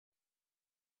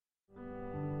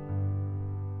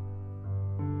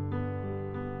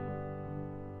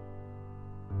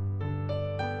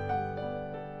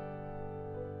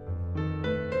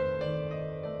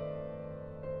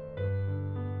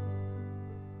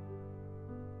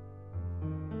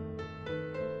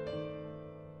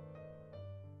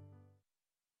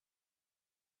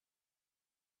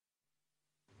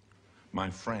My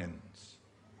friends,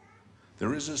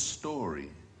 there is a story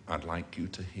I'd like you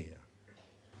to hear.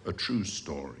 A true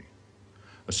story.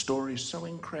 A story so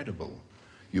incredible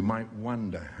you might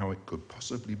wonder how it could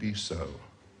possibly be so.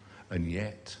 And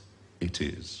yet it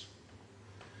is.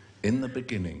 In the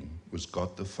beginning was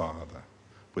God the Father,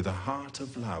 with a heart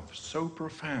of love so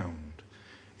profound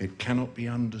it cannot be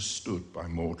understood by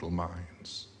mortal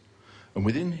minds. And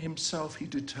within himself he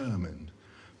determined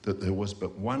that there was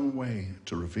but one way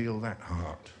to reveal that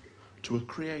heart to a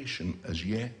creation as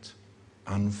yet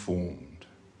unformed.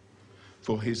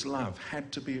 For his love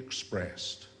had to be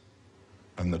expressed,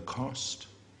 and the cost,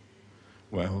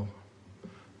 well,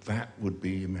 that would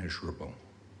be immeasurable.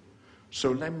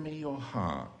 So lend me your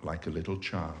heart like a little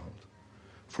child,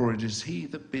 for it is he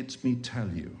that bids me tell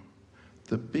you,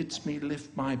 that bids me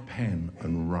lift my pen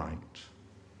and write.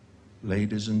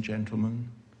 Ladies and gentlemen,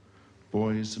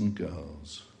 boys and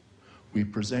girls, we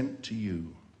present to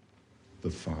you the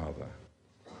Father,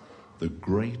 the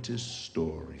greatest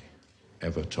story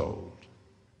ever told.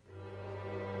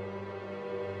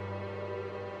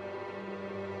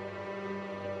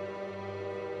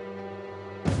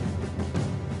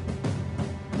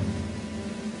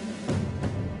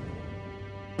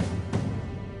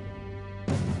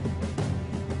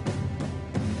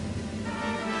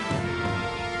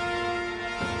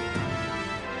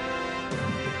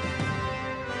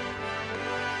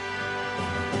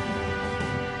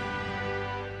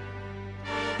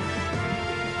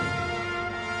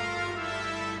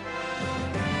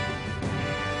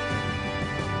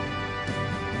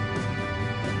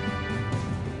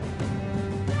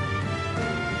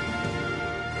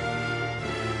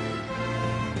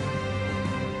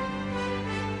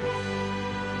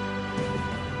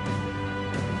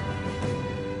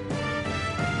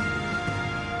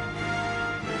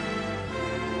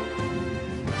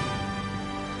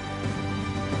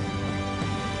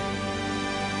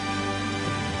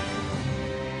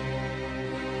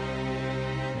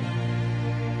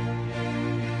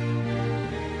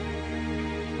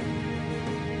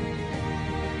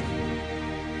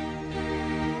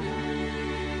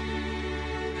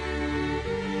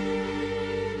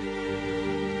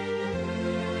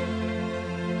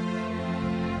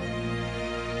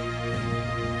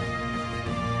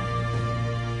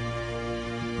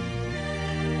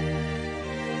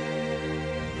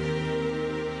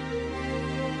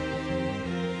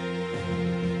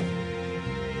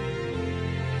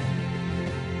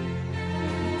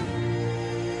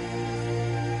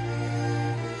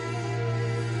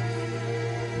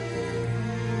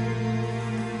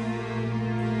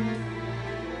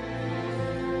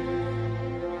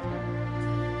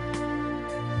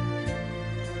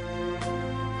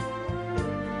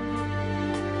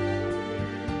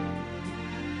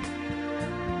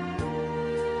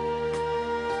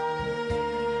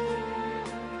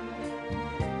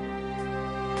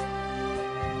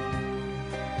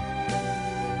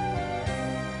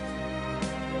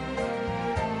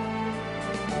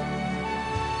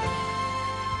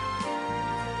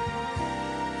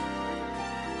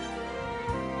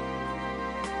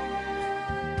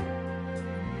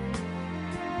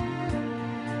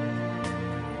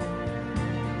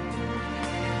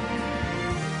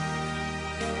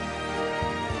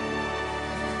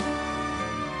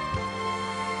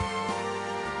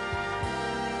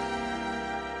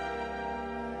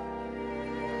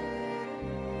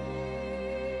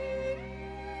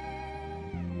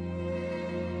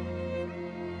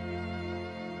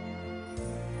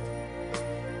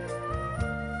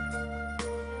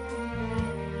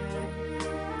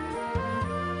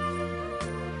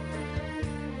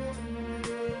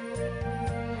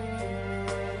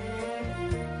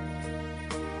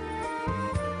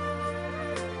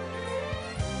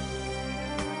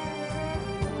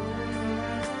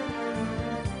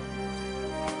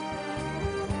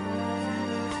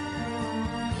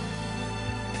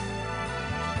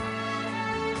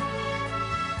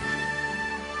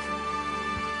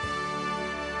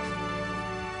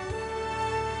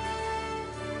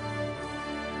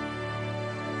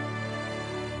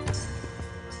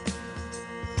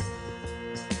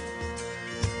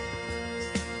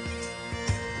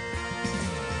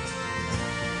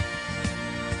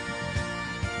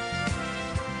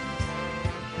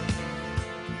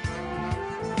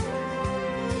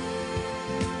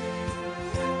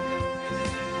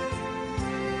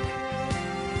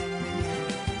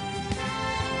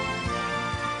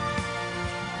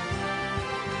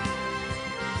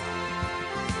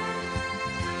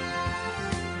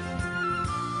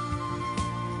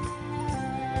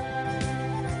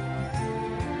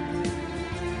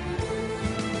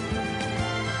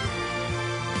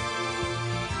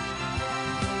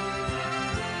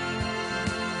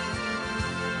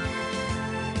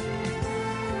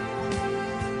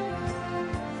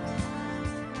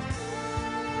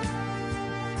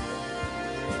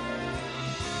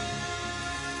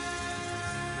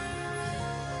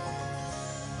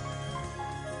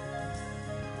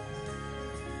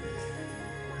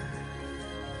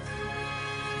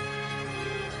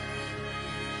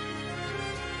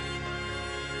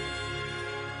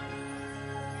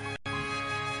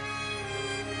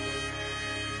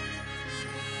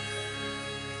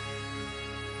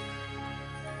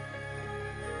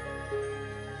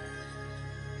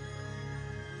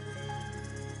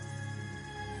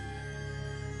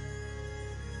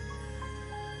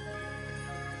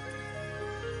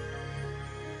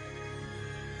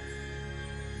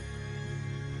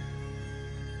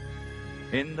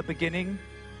 In the beginning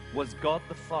was God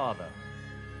the Father,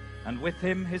 and with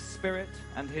him his Spirit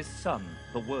and his Son,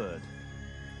 the Word.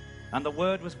 And the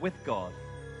Word was with God,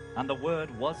 and the Word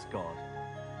was God.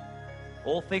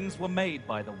 All things were made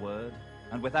by the Word,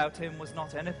 and without him was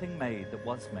not anything made that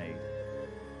was made.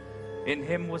 In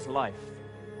him was life,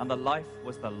 and the life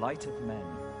was the light of men.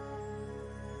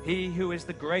 He who is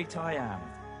the great I Am,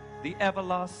 the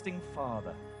everlasting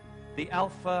Father, the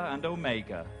Alpha and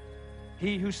Omega,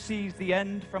 he who sees the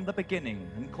end from the beginning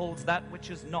and calls that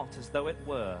which is not as though it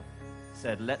were,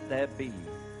 said, "Let there be,"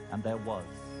 and there was.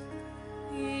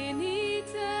 In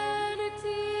eternity,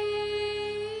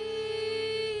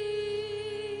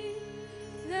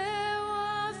 there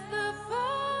was the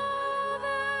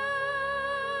Father,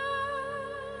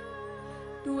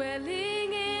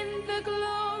 dwelling in the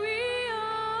glory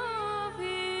of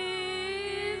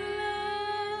his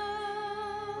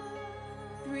love.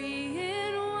 Three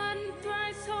in one,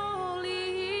 thrice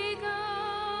holy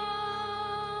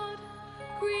God,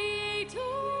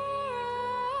 creator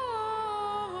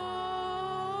of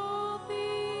all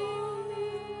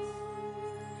things,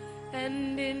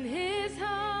 and in his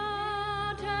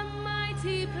heart a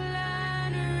mighty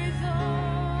plan resolved.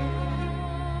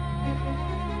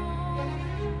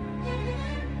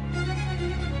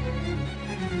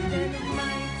 Then a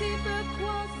mighty book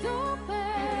was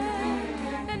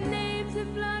opened, and names of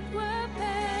blood were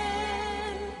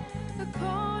penned,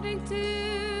 according to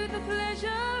the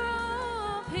pleasure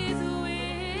of his will.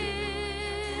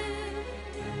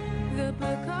 The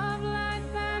book of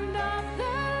life and of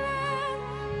the Lamb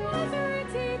was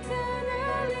writ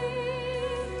eternally,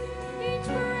 each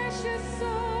precious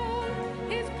soul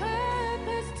his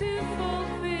purpose to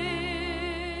fulfill.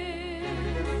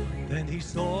 Then he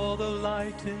saw the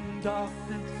light in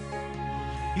darkness,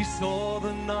 he saw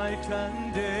the night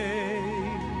and day,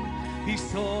 he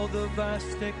saw the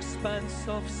vast expanse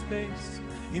of space,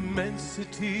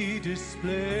 immensity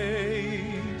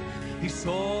displayed. He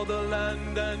saw the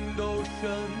land and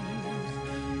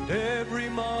oceans, every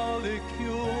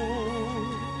molecule.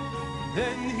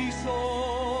 Then he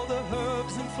saw the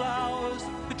herbs and flowers,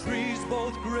 the trees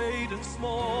both great and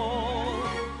small.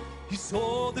 He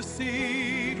saw the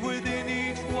seed within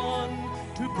each one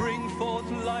to bring forth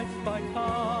life by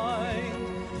kind.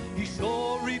 He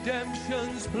saw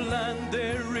redemption's plan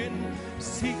therein,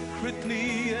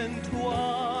 secretly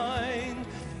entwined.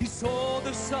 He saw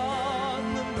the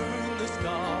sun, the moon, the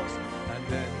stars,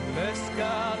 and endless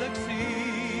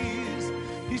galaxies.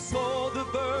 He saw the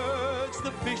birds,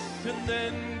 the fish, and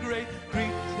then great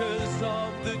creatures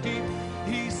of the deep.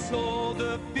 He saw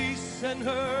the beasts and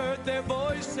heard their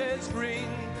voices ring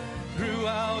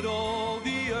throughout all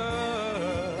the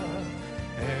earth.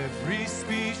 Every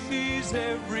species,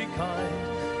 every kind,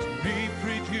 to be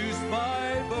produced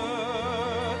by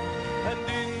birth. And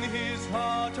in his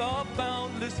heart of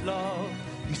boundless love,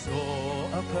 he saw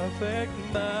a perfect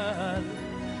man,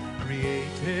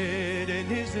 created in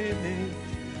his image,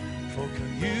 for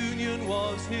communion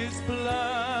was his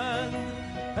plan.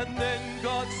 And then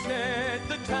God said,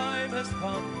 the time has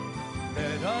come,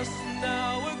 let us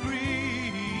now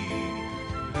agree.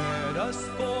 Let us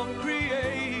form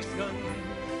creation,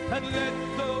 and let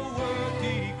the word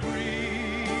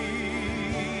decree.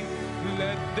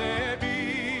 Let there be.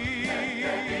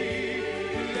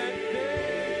 Let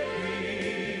there be.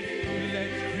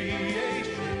 Let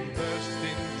creation burst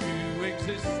into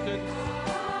existence.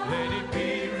 Let it be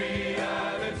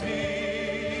reality.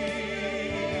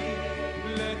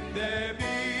 Let there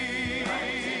be.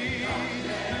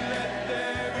 Let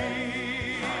there be.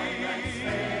 Let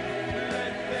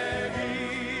there be.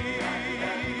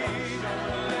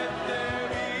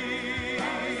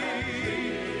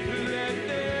 Let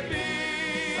there be. Let there be.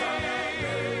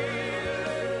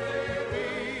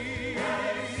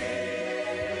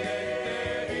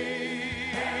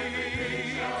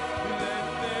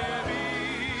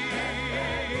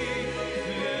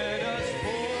 Let us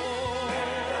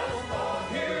form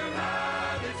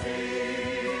humanity.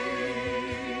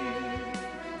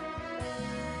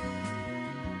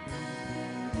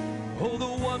 Oh,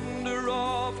 the wonder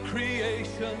of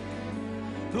creation,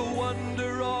 the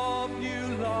wonder of new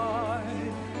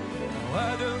life. How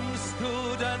Adam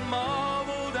stood and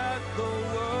marveled at the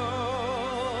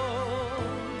world,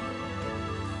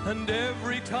 and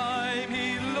every time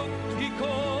he looked, he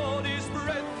caught his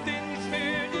breath in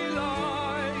sheer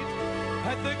delight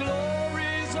at the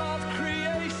glories of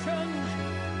creation,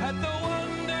 at the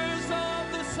wonders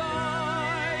of the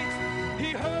sight.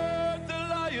 He heard the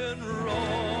lion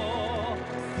roar,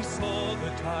 he saw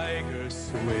the tiger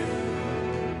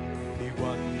swim, he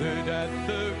wondered at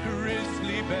the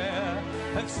grizzly bear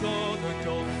and saw the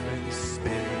dolphin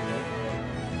spin.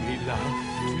 He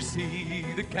laughed to see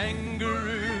the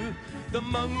kangaroo, the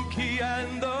monkey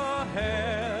and the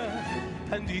hare,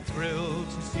 and he thrilled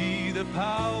to see the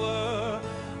power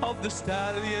of the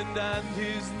stallion and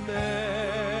his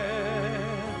mare.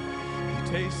 He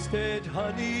tasted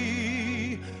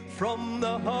honey from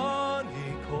the honeycomb.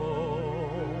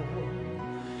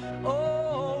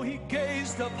 Oh, he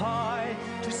gazed up high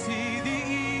to see the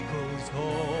eagle's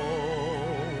home.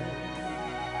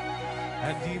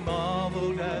 And he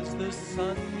marveled as the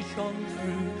sun shone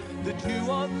through the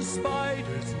dew on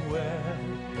spider's web,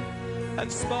 and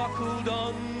sparkled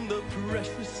on the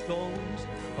precious stones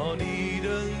on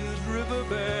Eden's riverbed.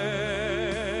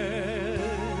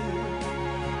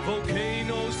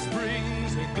 Volcanoes,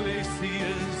 springs, and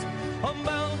glaciers, on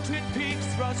mountain peaks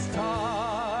thrust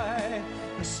high,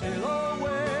 a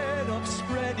silhouette of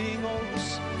spreading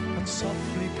oaks and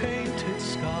softly painted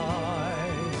skies.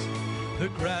 The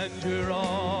grandeur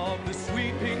of the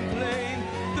sweeping plain,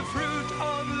 the fruit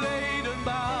on laden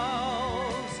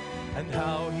boughs, and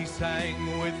how he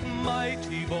sang with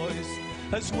mighty voice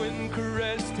as wind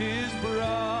caressed his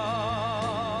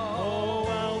brow. Oh,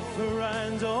 Alpha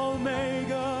and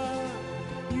Omega,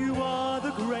 you are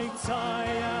the great I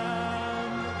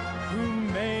am, who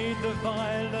made the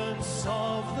violence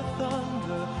of the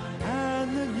thunder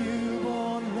and the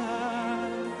newborn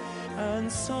lamb.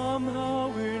 And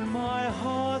somehow in my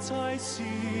heart I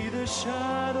see the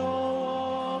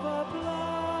shadow of a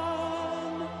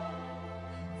plan,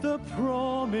 the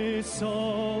promise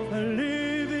of a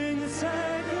living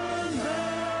second man.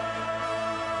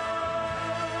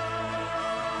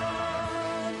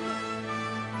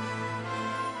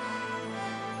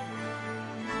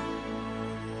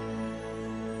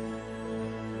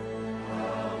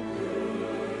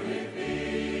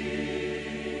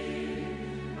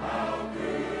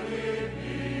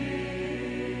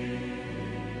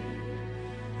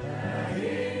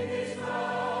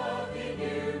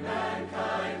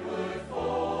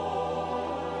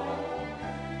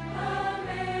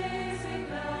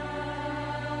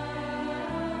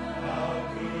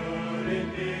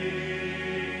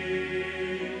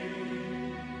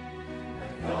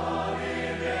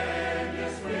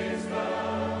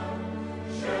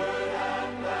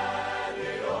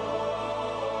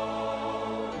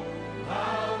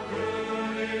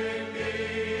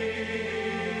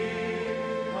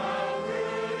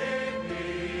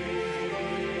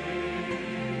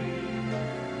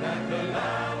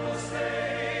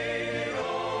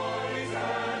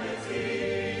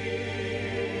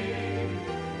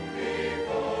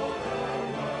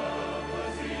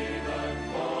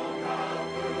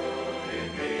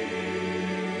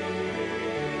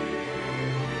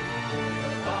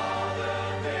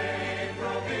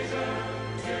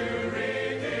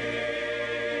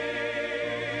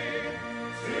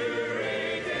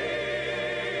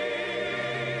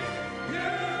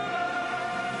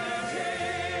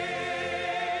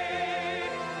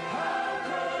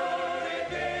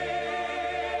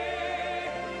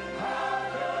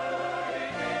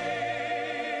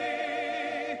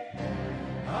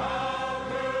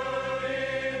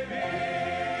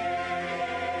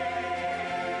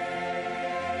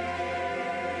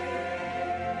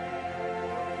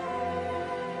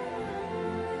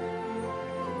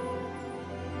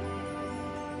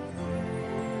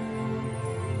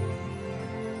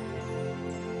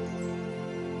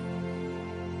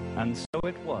 And so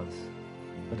it was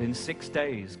that in 6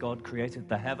 days God created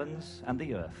the heavens and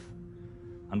the earth.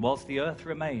 And whilst the earth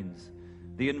remains,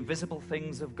 the invisible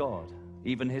things of God,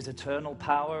 even his eternal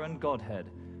power and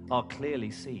Godhead, are clearly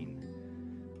seen,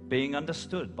 being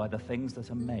understood by the things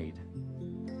that are made.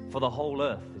 For the whole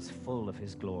earth is full of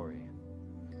his glory.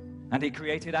 And he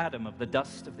created Adam of the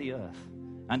dust of the earth,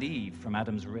 and Eve from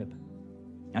Adam's rib.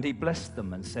 And he blessed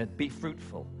them and said, "Be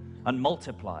fruitful, and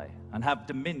multiply, and have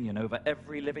dominion over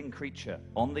every living creature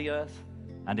on the earth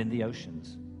and in the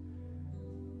oceans."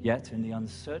 Yet in the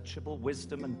unsearchable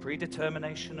wisdom and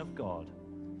predetermination of God,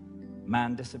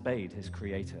 man disobeyed his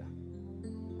Creator.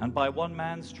 And by one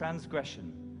man's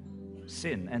transgression,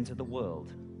 sin entered the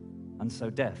world, and so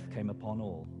death came upon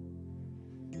all.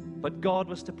 But God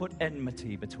was to put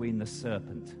enmity between the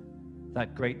serpent,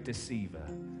 that great deceiver,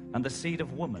 and the seed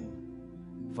of woman,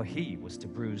 for he was to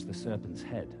bruise the serpent's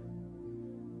head,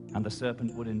 and the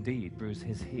serpent would indeed bruise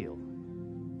his heel.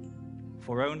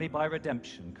 For only by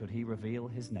redemption could he reveal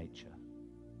his nature.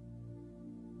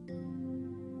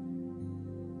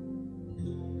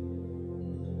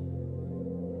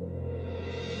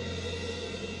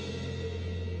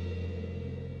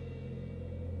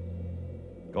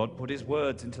 God put his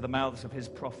words into the mouths of his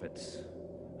prophets,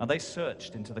 and they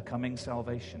searched into the coming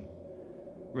salvation,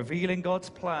 revealing God's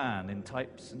plan in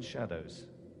types and shadows.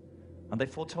 And they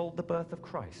foretold the birth of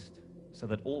Christ, so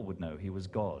that all would know he was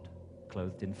God,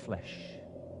 clothed in flesh.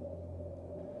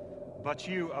 But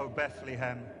you, O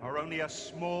Bethlehem, are only a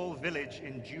small village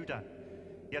in Judah.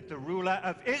 Yet the ruler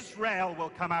of Israel will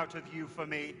come out of you for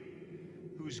me,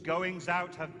 whose goings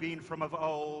out have been from of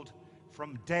old,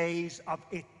 from days of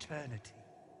eternity.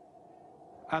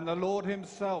 And the Lord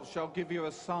himself shall give you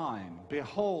a sign.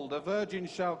 Behold, a virgin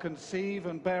shall conceive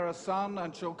and bear a son,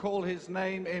 and shall call his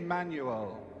name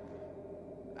Emmanuel.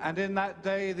 And in that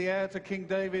day the heir to King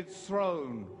David's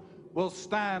throne will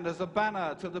stand as a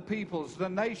banner to the peoples. The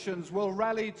nations will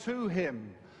rally to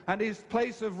him, and his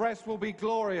place of rest will be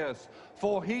glorious.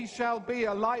 For he shall be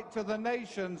a light to the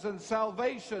nations and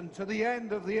salvation to the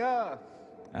end of the earth.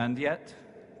 And yet,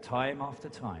 time after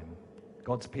time,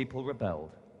 God's people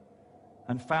rebelled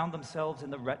and found themselves in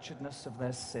the wretchedness of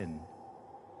their sin.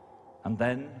 And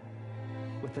then,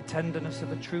 with the tenderness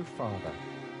of a true father,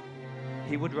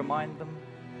 he would remind them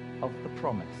of the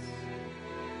promise.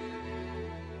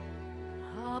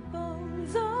 Our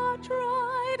bones are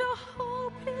dried, our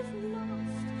hope is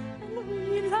lost, and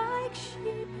we like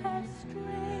sheep have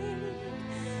strayed.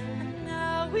 And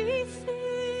now we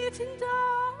sit in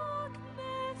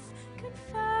darkness,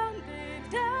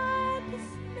 confounded and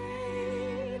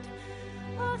dismayed.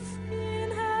 Our sin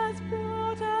has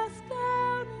brought us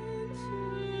down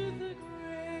into the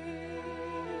grave.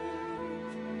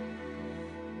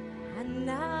 And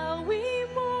now we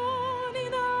mourn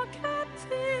in our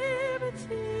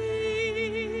captivity.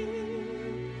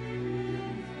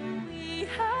 We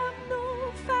have no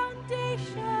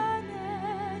foundation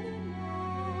anymore.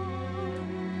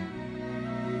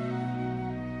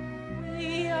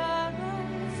 We are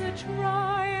as a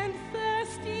dry and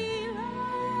thirsty land.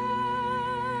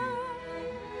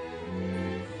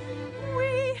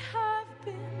 We have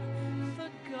been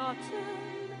forgotten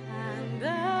and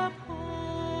abhorred.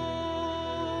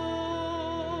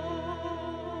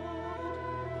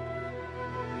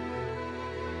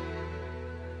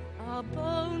 Our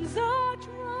bones are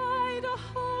dried, our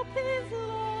hope is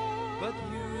lost. But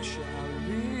you shall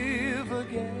live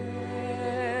again.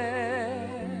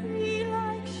 We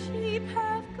like sheep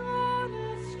have gone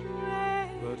astray.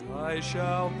 But I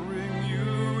shall bring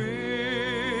you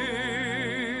in.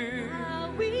 Now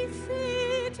we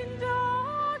sit in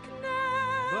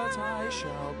darkness. But I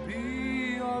shall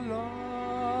be a Our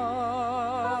light.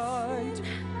 sin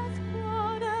has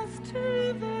brought us to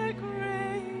the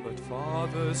grave. But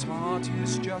Father's heart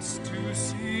is just to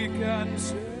seek and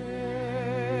save.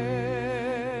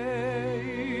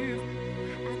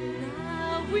 And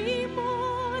now we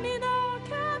mourn in our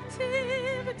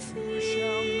captivity. You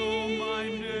shall know my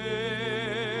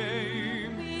name.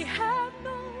 We have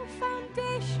no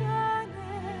foundation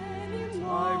anymore.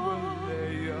 I will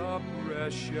lay a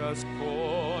precious We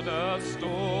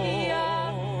cornerstone.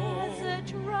 are as a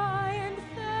dry and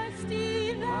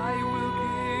thirsty land. I will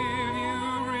give you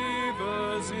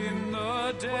rivers in the We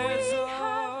have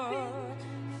desert.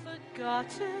 been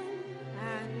forgotten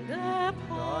and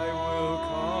abhorred. I will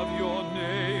carve your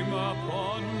name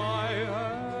upon my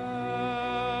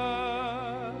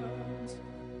hands.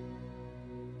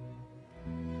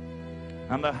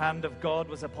 And the hand of God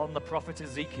was upon the prophet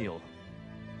Ezekiel,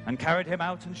 and carried him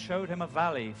out and showed him a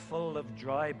valley full of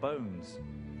dry bones.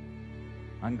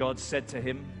 And God said to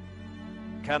him,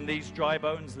 "Can these dry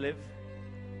bones live?"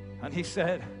 And he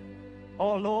said,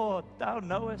 "O Lord, thou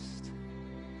knowest."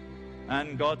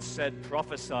 And God said,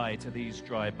 "Prophesy to these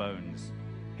dry bones.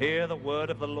 Hear the word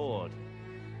of the Lord.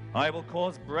 I will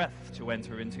cause breath to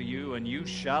enter into you, and you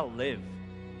shall live."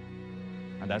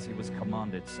 And as he was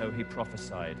commanded, so he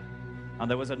prophesied. And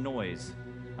there was a noise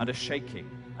and a shaking,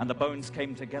 and the bones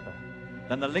came together.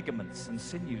 Then the ligaments and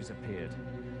sinews appeared.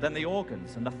 Then the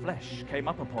organs and the flesh came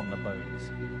up upon the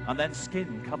bones, and then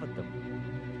skin covered them.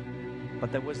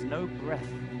 But there was no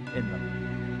breath in them.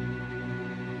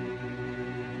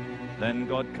 Then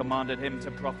God commanded him to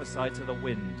prophesy to the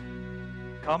wind.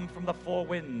 "Come from the four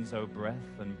winds, O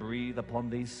breath, and breathe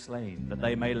upon these slain, that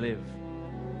they may live."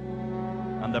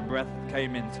 And the breath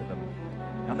came into them,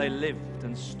 and they lived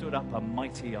and stood up a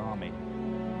mighty army.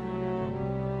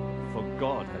 For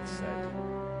God had said,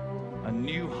 "A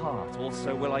new heart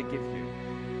also will I give you,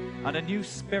 and a new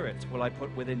spirit will I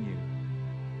put within you.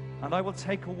 And I will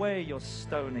take away your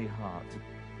stony heart,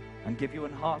 and give you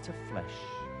an heart of flesh.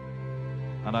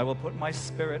 And I will put my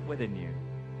spirit within you,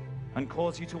 and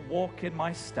cause you to walk in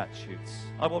my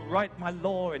statutes. I will write my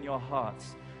law in your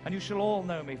hearts, and you shall all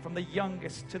know me, from the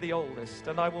youngest to the oldest,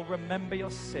 and I will remember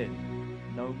your sin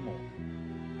no more."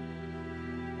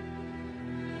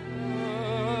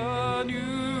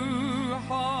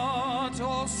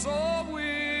 also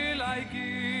will I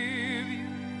give you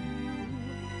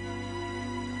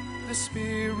the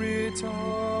Spirit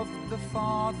of the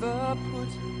Father put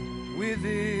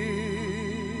within,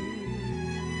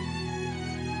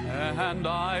 and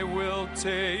I will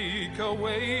take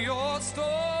away your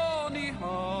stony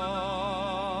heart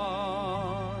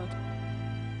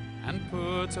and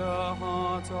put a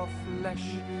heart of flesh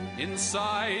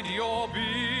inside your being,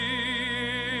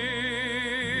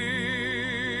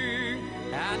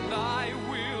 and I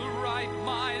will write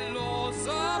my laws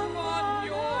upon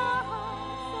your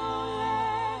heart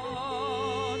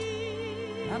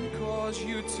and cause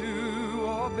you to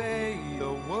obey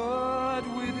the word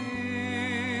within.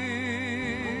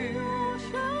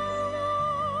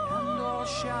 And all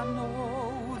shall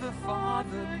know the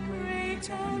Father great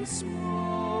and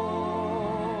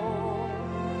small,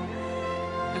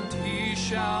 and he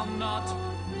shall not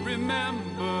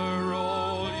remember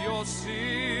all your sin.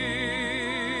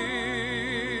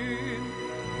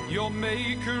 Your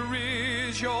Maker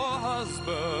is your husband.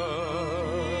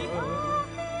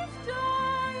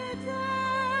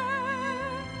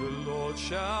 The Lord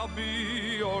shall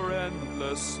be your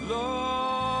endless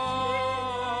light.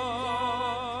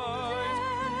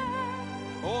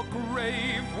 O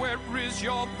grave, where is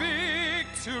your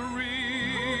victory?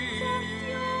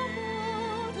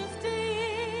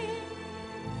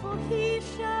 For he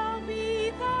shall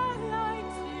be the light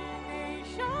to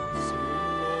nations. Sing,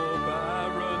 O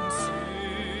barren, sing.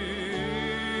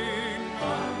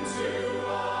 Unto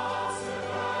us a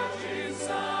virgin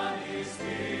Son is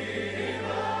given,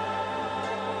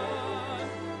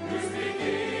 whose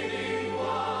beginning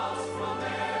was from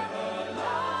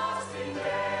everlasting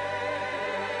days.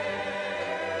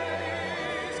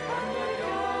 And the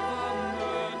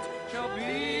government shall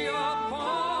be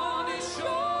upon his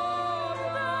shoulders,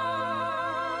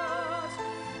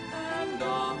 and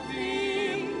of the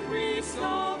increase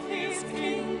of his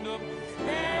kingdom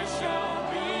there shall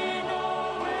be no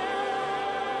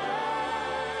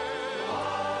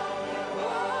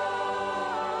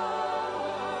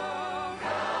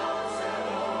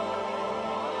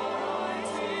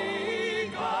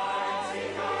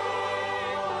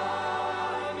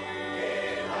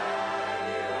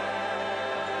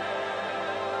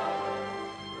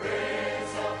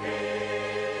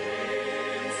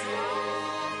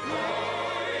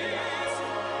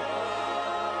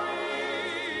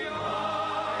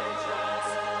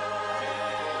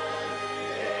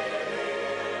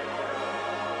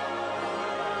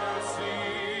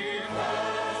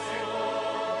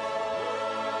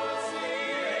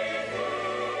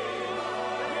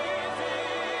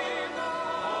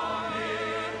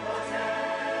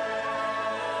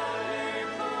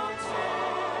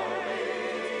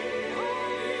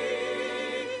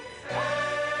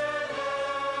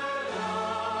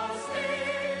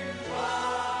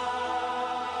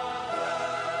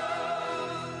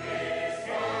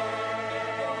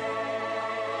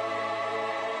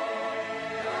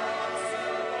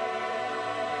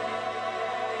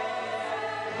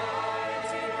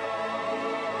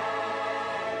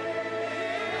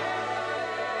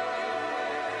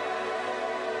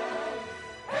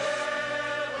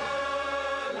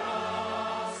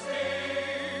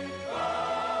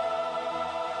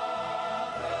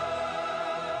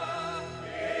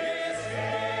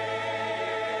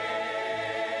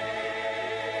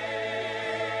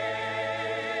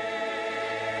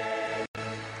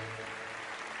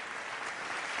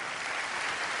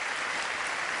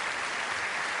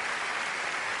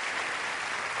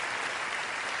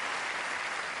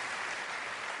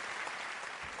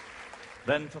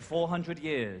Then for 400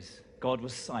 years, God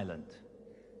was silent,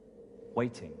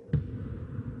 waiting,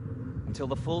 until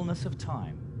the fullness of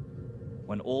time,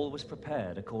 when all was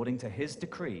prepared according to his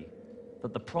decree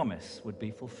that the promise would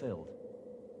be fulfilled.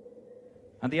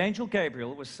 And the angel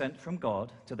Gabriel was sent from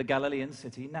God to the Galilean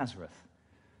city Nazareth,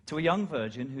 to a young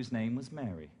virgin whose name was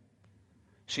Mary.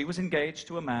 She was engaged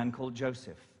to a man called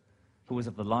Joseph, who was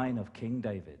of the line of King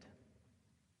David.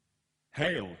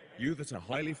 Hail, you that are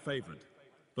highly favored.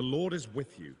 The Lord is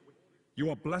with you. You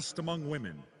are blessed among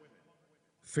women.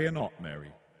 Fear not,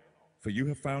 Mary, for you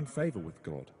have found favor with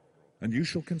God. And you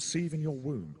shall conceive in your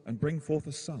womb and bring forth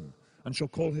a son, and shall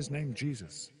call his name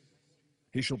Jesus.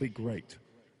 He shall be great,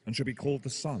 and shall be called the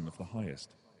Son of the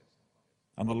Highest.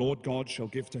 And the Lord God shall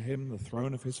give to him the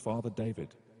throne of his father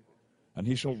David. And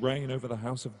he shall reign over the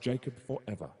house of Jacob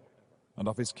forever, and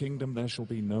of his kingdom there shall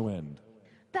be no end.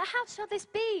 But how shall this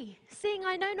be, seeing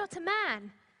I know not a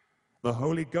man? The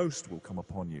Holy Ghost will come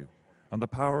upon you, and the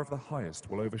power of the Highest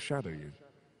will overshadow you.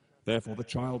 Therefore the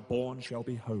child born shall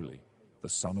be holy, the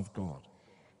Son of God.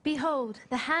 Behold,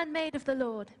 the handmaid of the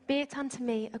Lord, be it unto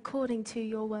me according to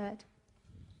your word.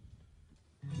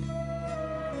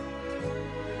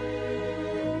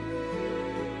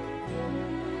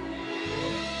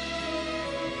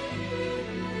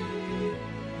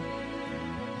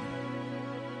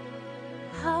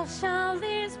 How shall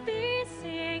this be,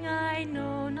 seeing I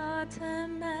know not a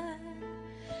man?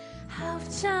 How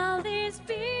shall this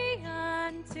be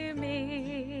unto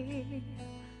me?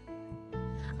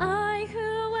 I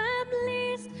who am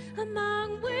least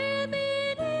among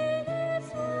women in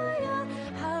Israel,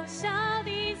 how shall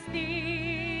these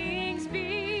things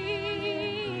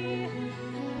be?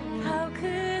 How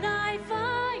could I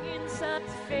find such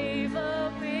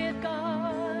favor with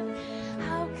God?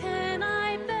 How can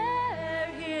I bear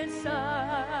his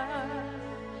son?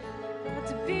 But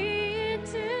to be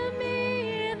to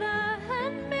me the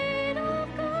handmaid of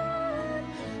God,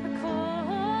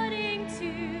 according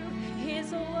to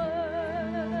his word.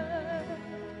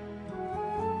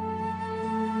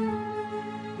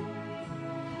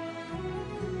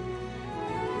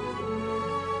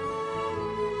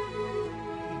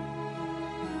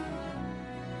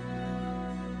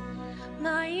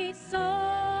 My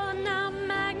soul now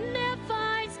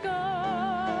magnifies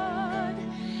God,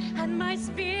 and my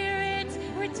spirit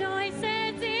rejoices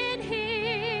in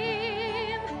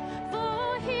him,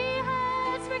 for he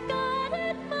has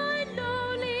regarded my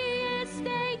lowly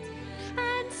estate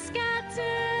and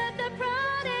scattered the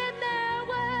proud in their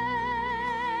way.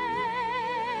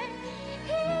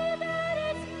 He that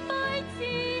is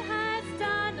mighty has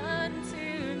done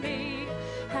unto me,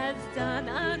 has done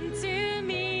unto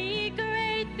me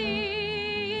great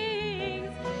things,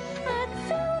 and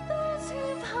filled those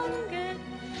who've hungered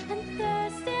and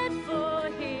thirsted for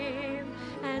him,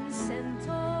 and sent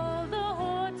all the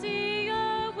haughty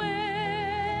away.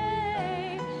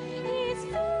 He's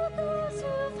filled those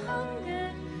who've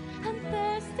hungered and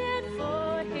thirsted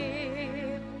for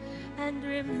him, and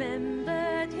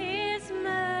remembered his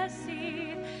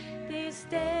mercy this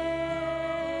day.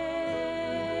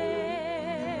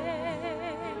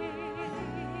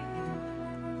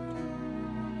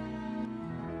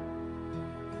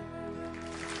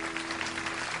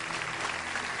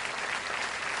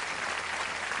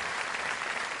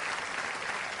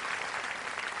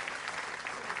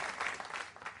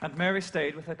 And Mary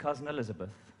stayed with her cousin Elizabeth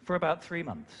for about 3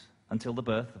 months, until the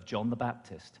birth of John the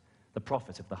Baptist, the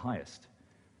prophet of the highest.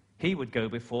 He would go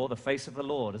before the face of the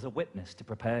Lord as a witness to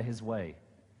prepare his way.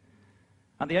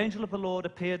 And the angel of the Lord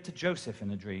appeared to Joseph in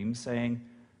a dream, saying,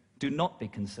 "Do not be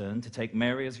concerned to take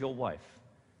Mary as your wife,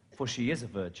 for she is a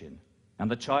virgin, and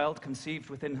the child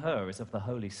conceived within her is of the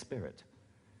Holy Spirit.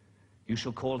 You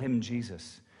shall call him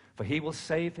Jesus, for he will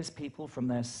save his people from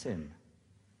their sin."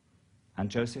 And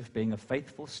Joseph, being a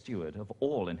faithful steward of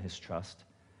all in his trust,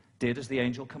 did as the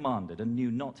angel commanded, and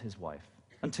knew not his wife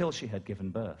until she had given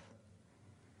birth.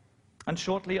 And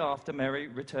shortly after Mary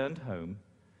returned home,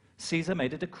 Caesar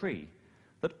made a decree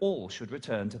that all should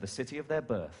return to the city of their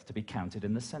birth to be counted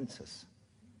in the census.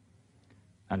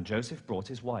 And Joseph brought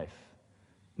his wife,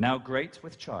 now great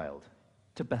with child,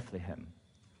 to Bethlehem,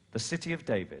 the city of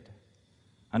David,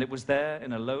 and it was there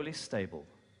in a lowly stable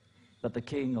that the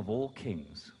King of all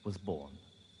kings was born.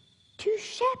 2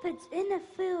 shepherds in a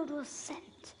field was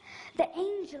sent, the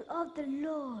angel of the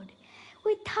Lord,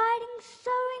 with tidings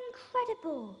so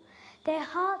incredible, their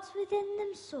hearts within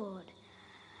them soared.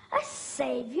 A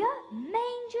Saviour,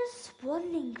 manger,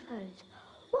 swaddling clothes,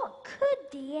 what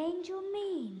could the angel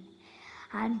mean?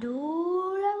 And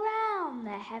all around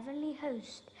the heavenly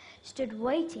host stood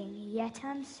waiting yet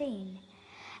unseen.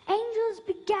 Angels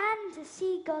began to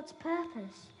see God's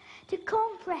purpose, to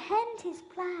comprehend his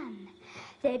plan.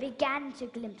 They began to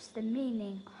glimpse the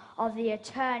meaning of the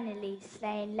eternally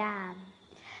slain Lamb.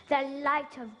 The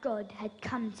light of God had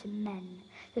come to men,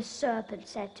 the serpent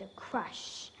said to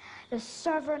crush, the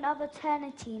sovereign of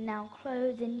eternity now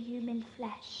clothed in human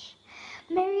flesh.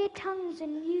 Myriad tongues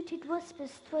and muted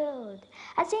whispers thrilled,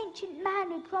 as ancient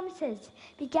manhood promises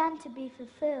began to be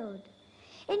fulfilled.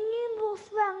 Innumerable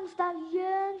throngs thou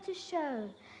yearned to show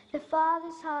the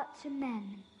Father's heart to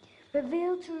men,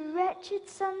 reveal to wretched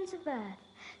sons of earth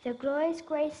the glorious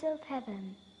grace of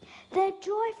heaven. Their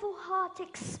joyful heart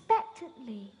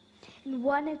expectantly in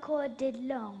one accord did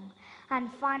long,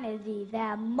 and finally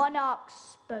their monarch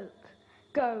spoke,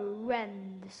 "Go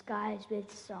rend the skies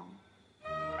with song."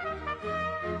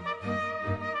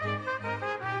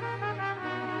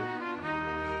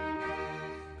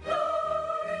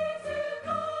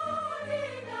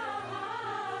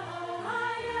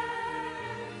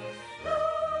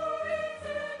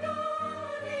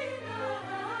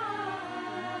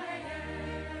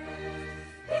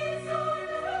 Peace on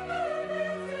earth.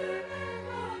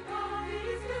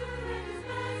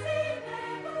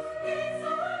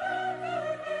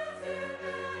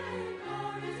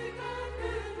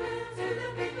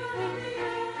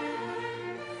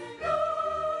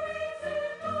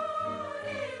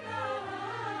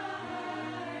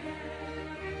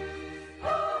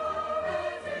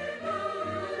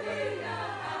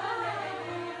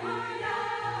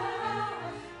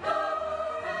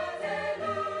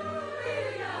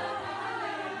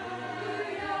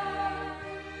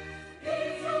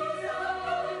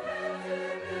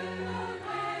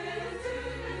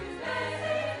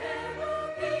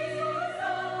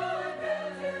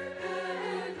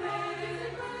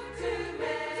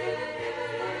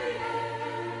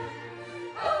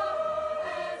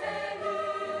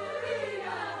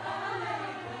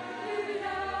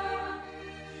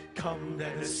 Come,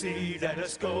 let us see, let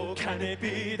us go. Can it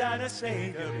be that a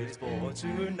Savior is born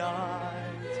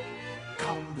tonight?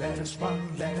 Come, let us run,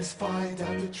 let us find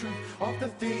out the truth of the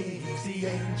things the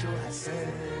angel has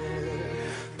said.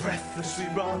 Breathless we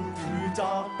run through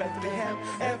dark Bethlehem.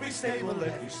 Every stable,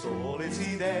 every stall, is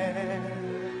he there?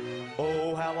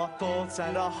 Oh, how our thoughts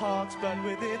and our hearts burn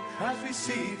within as we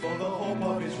see for the hope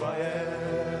of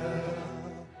Israel.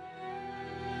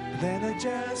 Then a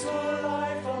gentle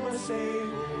light from a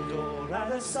stable door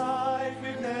and a sight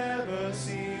we've never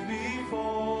seen before.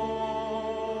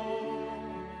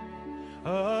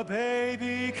 A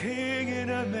baby king in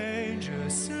a manger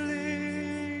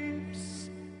sleeps.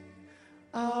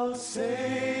 Our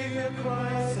Savior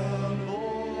Christ the Lord.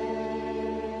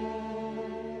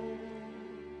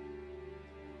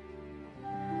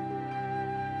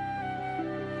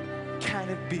 Can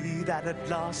it be that at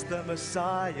last the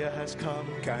Messiah has come?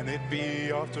 Can it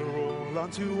be after all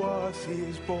unto us he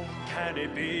is born? Can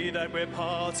it be that we're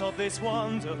part of this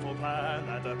wonderful plan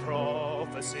that the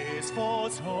prophecies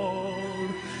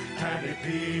foretold? Can it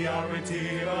be our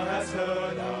Redeemer has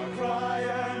heard our cry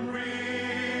and risen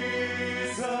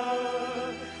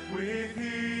with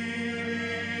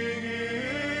healing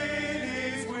in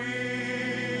his wings?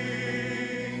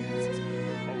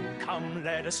 Oh, come,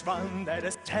 let us run, let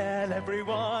us tell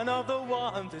everyone of the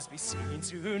wonders we seen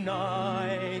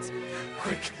tonight.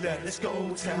 Quick, let us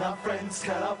go, tell our friends,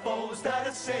 tell our foes that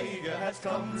a Savior has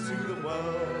come to the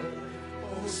world.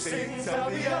 Oh, sing, tell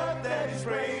the earth that his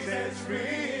praises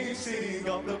ring, sing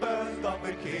of the birth of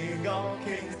the King of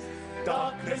Kings.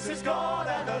 Darkness is gone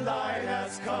and the light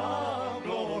has come.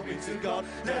 Glory to God.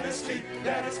 Let us leap,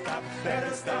 let us clap, let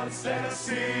us dance, let us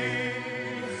sing.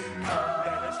 Come,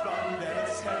 let us run, let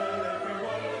us tell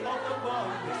everyone of the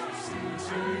wonders we see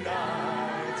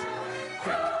tonight.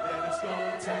 Quick, let us go,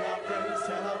 tell our friends,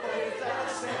 tell our foes that a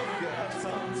Savior has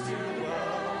come to the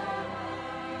world.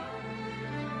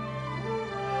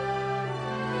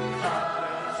 Come,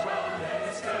 let us run, let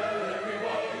us tell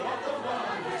everyone of the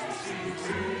wonders we see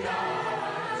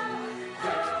tonight.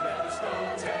 Quick, let us go,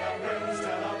 tell our friends,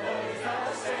 tell our foes that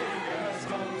a Savior has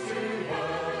come to the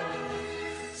world.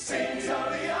 Sing, tell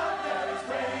the earth that his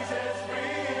praises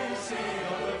ring, sing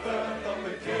of the birth of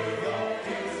the King of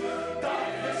Kings.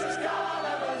 Darkness is gone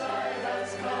and the light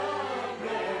has come.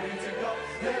 Glory to God.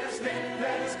 Let us live,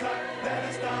 let us clap, let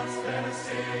us dance, let us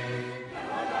sing.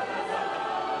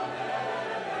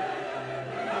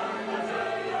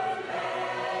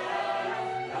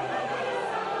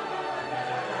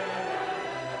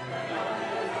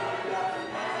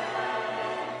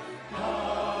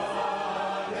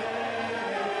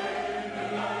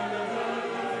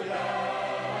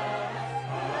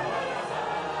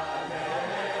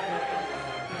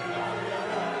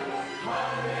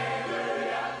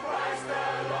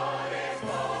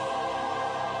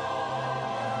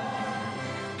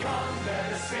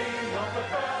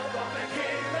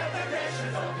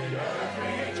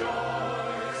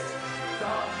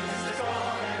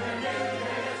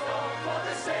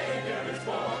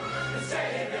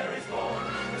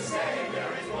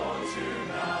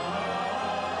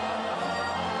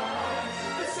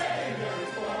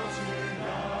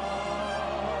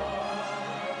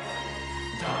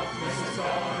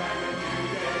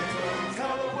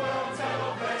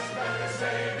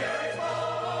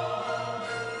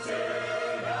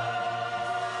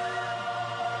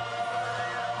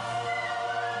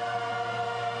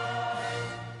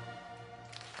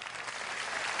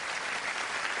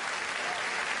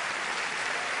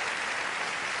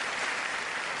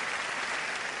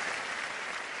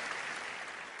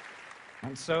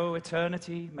 And so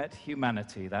eternity met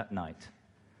humanity that night.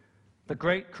 The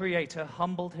great Creator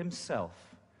humbled himself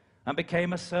and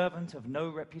became a servant of no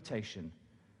reputation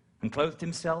and clothed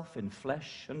himself in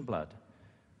flesh and blood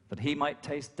that he might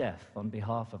taste death on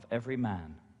behalf of every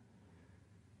man.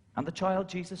 And the child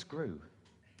Jesus grew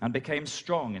and became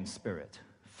strong in spirit,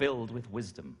 filled with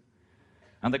wisdom.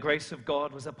 And the grace of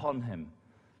God was upon him,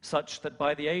 such that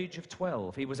by the age of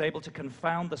 12 he was able to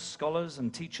confound the scholars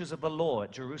and teachers of the law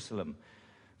at Jerusalem,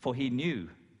 for he knew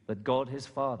that God his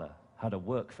Father had a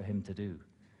work for him to do.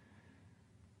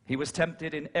 He was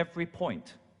tempted in every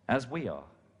point, as we are,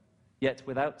 yet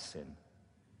without sin,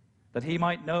 that he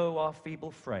might know our feeble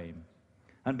frame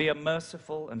and be a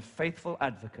merciful and faithful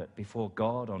advocate before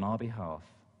God on our behalf.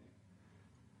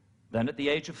 Then at the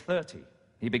age of 30,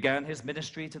 he began his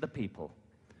ministry to the people.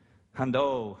 And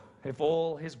oh, if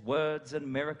all his words and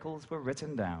miracles were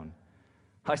written down,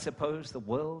 I suppose the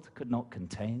world could not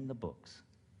contain the books.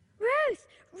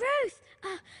 Ruth,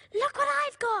 look what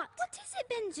I've got. What is it,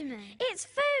 Benjamin? It's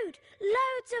food,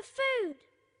 loads of food.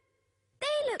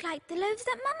 They look like the loaves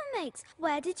that Mama makes.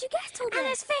 Where did you get all this? And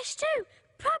there's fish too.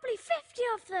 Probably 50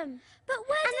 of them. But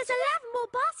where And there's 11 more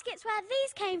baskets where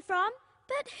these came from.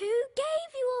 But who gave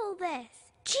you all this?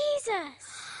 Jesus.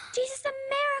 Jesus the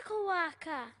miracle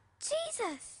worker.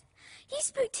 Jesus? You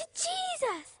spoke to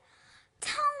Jesus?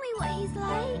 Tell me what he's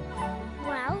like.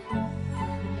 Well,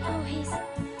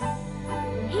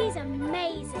 he's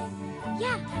amazing.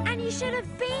 Yeah, and you should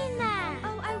have been there.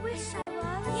 Oh, I wish I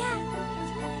was. Yeah.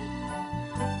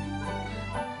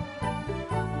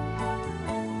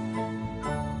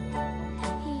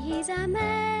 He's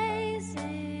amazing.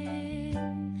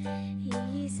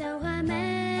 He's so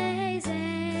amazing.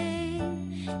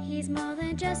 He's more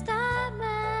than just a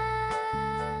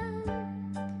man.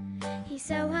 He's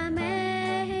so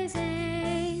amazing.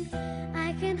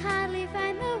 I can hardly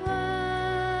find the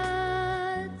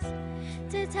words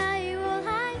to tell you all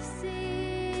I've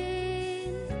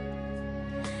seen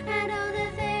and all the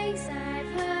things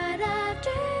I've heard of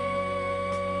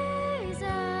Jesus.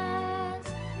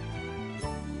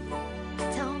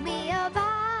 Tell me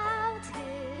about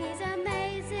him. He's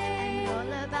amazing.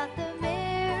 All about the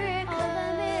miracles. All the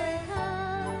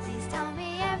miracles. Please tell me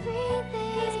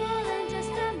everything. He's more than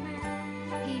just a man.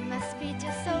 He must be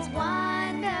just so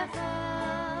wonderful.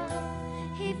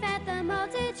 He fed the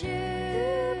multitude.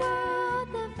 Who brought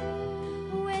the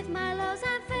food? With my loaves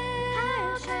and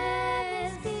How fishes. can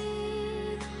this be?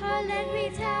 Oh, let me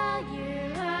tell you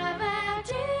about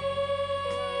Jesus.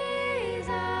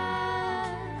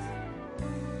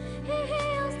 He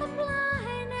heals the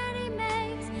blind and he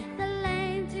makes the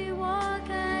lame to walk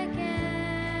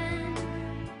again.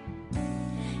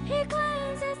 He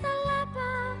cleanses the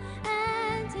leper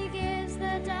and he gives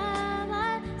the dumb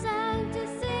a song to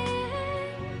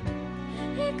sing.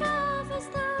 He comforts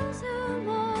those who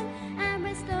mourn and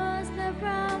restores the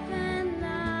broken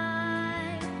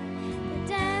life. The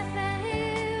deaf are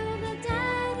healed, the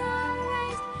dead are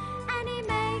raised, and he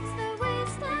makes the weak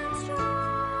stand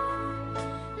strong.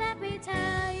 Let me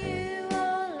tell you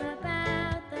all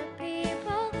about the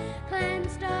people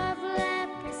cleansed of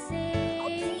leprosy. Oh,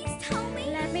 please tell me.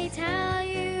 Let me tell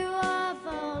you of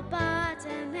old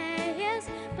Bartimaeus,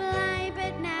 blind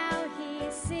but now he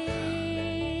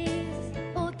sees.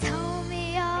 Oh, tell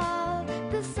me of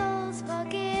the souls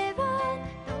forgiven,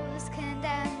 those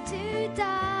condemned to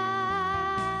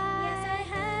die. Yes, I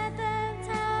heard them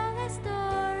tell their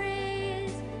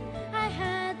stories. I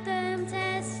heard them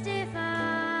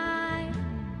testify.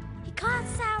 He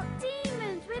casts out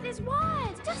demons with his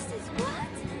word, Just as what?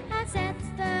 and sets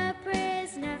the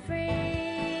prisoner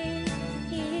free.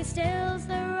 He stills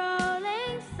the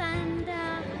rolling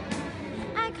thunder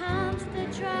and calms the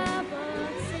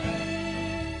troubled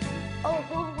sea. Oh,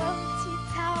 won't you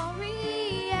tell me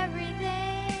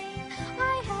everything?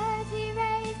 I heard he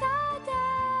raised the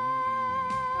dead.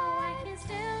 Oh, I can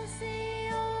still see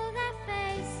all their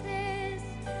faces.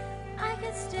 I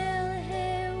can still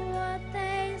hear what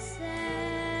they said.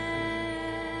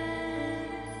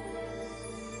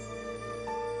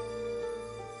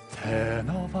 10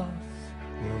 of us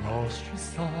were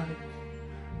ostracized,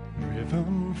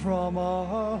 driven from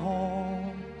our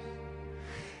homes,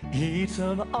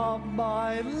 eaten up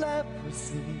by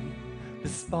leprosy,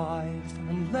 despised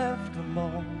and left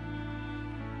alone.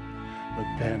 But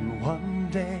then one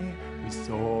day we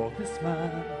saw this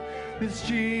man, this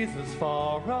Jesus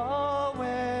far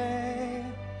away,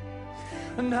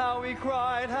 and how he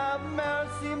cried, "Have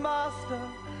mercy, Master,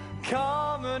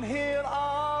 come and heal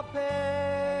our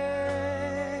pain."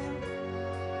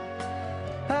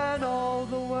 And all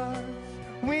the words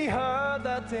we heard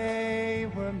that day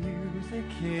were music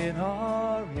in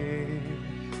our ears.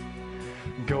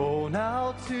 Go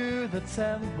now to the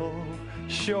temple,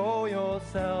 show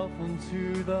yourself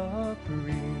unto the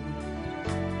priest.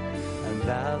 And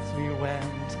as we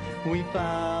went, we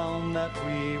found that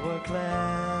we were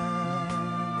cleansed.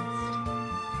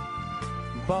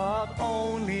 But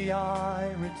only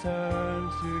I returned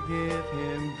to give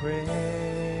him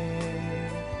praise.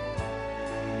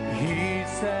 He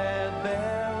said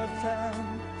there were 10,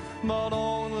 but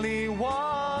only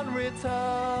one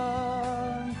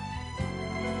returned.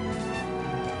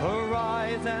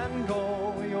 Arise and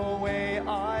go your way,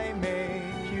 I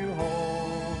make you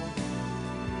whole.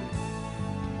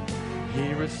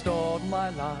 He restored my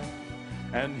life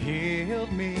and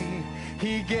healed me.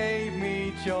 He gave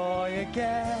me joy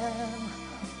again.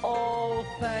 Oh,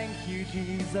 thank you,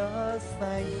 Jesus,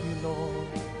 thank you, Lord.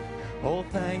 Oh,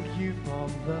 thank you from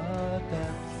the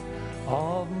depths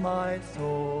of my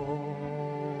soul.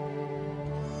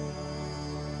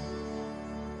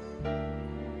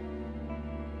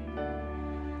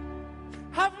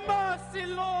 Have mercy,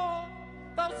 Lord.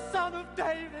 The thou Son of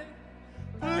David,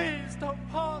 please don't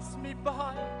pass me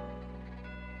by.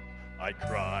 I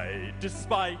cried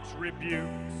despite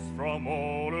rebukes from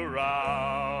all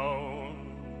around,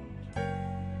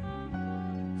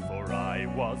 for I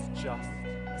was just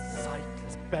a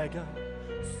sightless beggar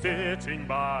sitting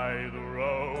by the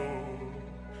road,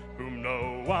 whom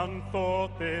no one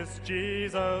thought this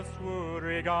Jesus would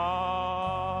regard.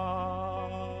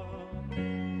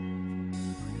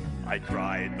 I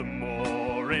cried the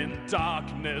more in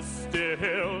darkness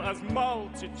still as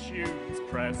multitudes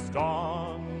pressed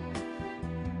on,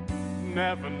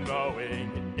 never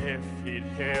knowing if he'd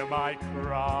hear my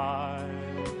cry.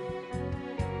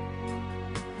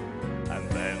 And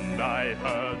then I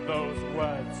heard those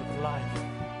words of life,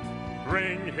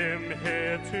 bring him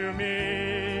here to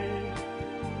me.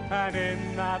 And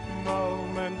in that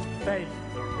moment faith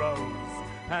arose,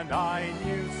 and I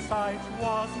knew sight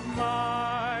was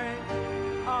mine.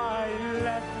 I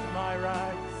left my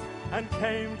rags and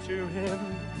came to him.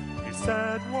 He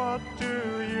said, what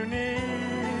do you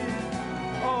need?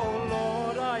 Oh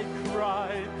Lord, I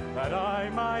cried that I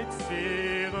might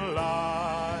see the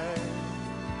light.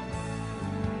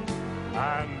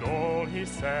 And all he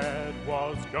said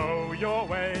was, go your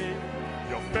way,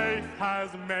 your faith has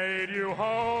made you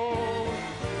whole.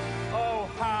 Oh,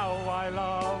 how I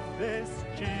love this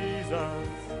Jesus,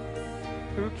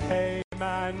 who came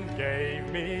and gave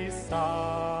me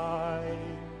sight.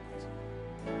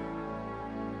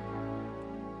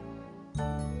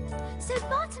 So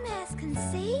Bartimaeus can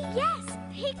see? Yes,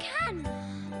 he can.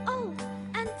 Oh,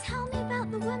 and tell me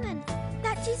about the woman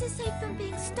that Jesus saved from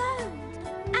being stoned.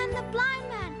 And the blind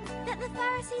man that the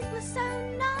Pharisees were so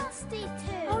nasty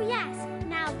to. Oh yes,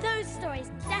 now those stories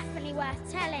definitely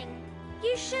worth telling.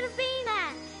 You should have been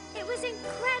there. It was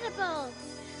incredible.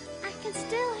 I can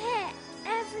still hear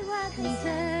every word they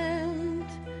said.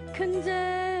 Condemned,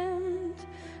 condemned,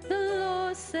 the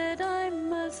law said I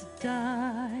must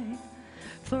die.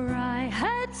 For I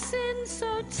had sinned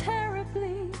so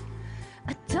terribly,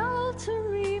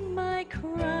 adultery my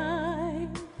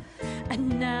crime.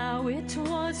 And now it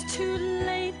was too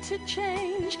late to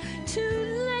change,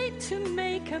 too late to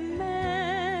make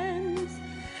amends.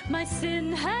 My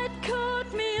sin had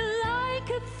caught me like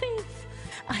a thief,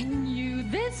 I knew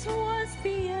this was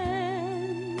the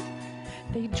end.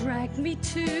 They dragged me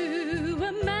to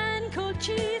a man called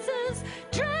Jesus,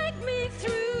 dragged me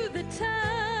through the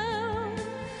town.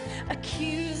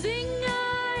 Accusing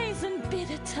eyes and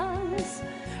bitter tongues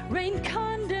rained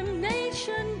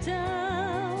condemnation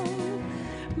down.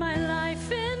 My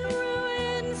life in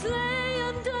ruins lay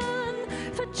undone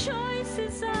for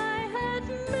choices I had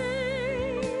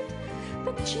made.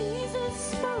 But Jesus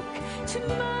spoke to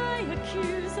my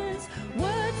accusers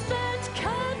words that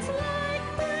cut like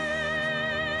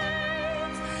blades.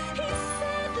 He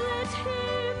said, let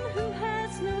him who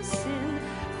has no sin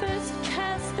first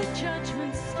cast the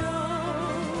judgment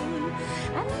stone.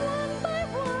 And one by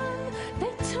one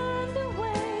they turned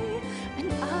away, and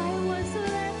I was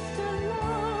left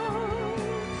alone.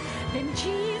 Then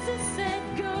Jesus said,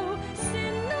 go,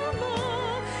 sin no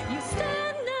more, you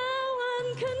stand now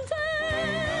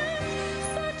uncondemned.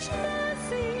 Such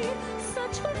mercy,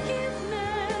 such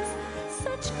forgiveness,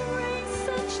 such grace,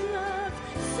 such love,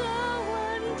 so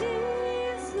undeserved.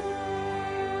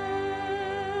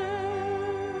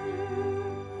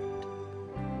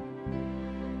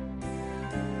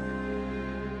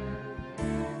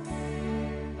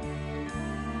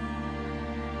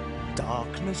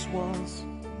 Darkness was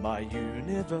my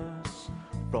universe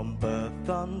from birth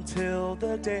until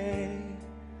the day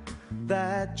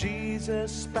that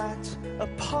Jesus spat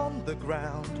upon the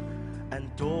ground and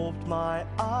daubed my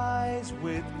eyes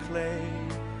with clay.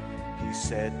 He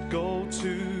said, go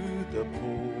to the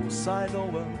pool,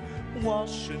 Siloam,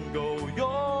 wash and go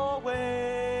your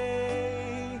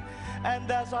way. And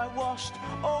as I washed,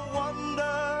 oh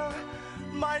wonder,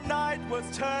 my night was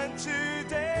turned to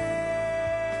day.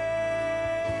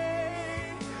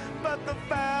 But the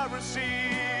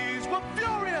Pharisees were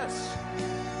furious.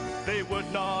 They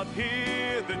would not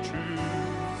hear the truth.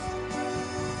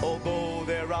 Although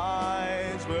their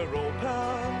eyes were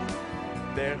open,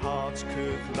 their hearts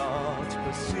could not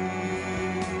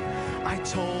perceive. I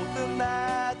told them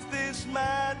that this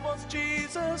man was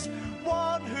Jesus,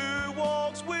 one who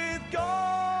walks with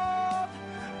God.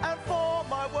 And for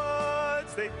my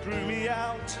words they threw me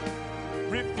out,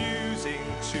 refusing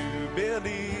to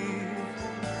believe.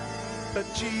 But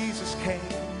Jesus came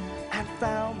and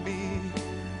found me.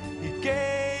 He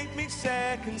gave me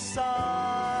second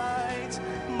sight.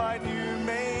 My new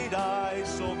made eyes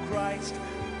saw Christ,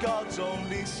 God's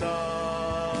only Son.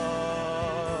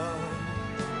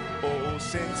 Oh,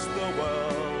 since the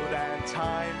world and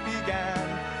time began,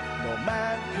 no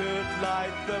man could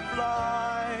light the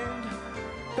blind.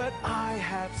 But I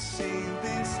have seen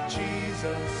this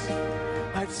Jesus,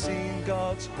 I've seen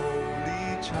God's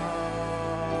holy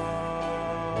child.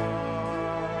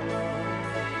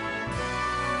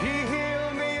 He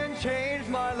healed me and changed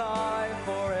my life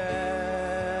forever.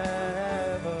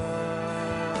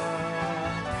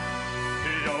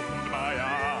 He opened my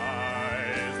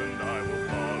eyes and I will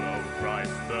follow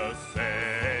Christ the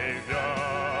Savior.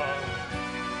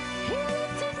 He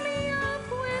lifted me up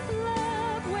with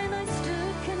love when I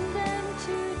stood condemned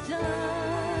to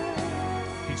die.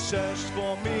 He searched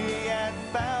for me and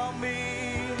found me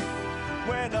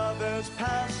when others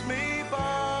passed me by.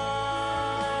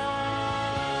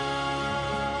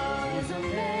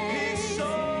 He's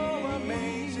so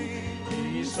amazing.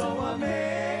 He's so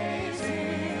amazing.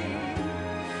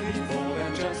 He's more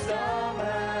than just a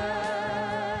man.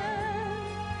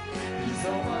 He's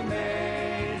so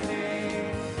amazing.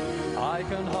 I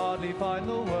can hardly find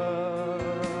the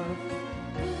words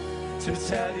To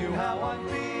tell you how I'm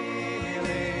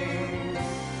feeling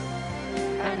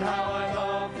and how I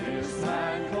love this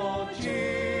man called Jesus.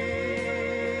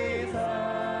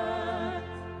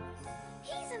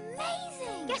 He's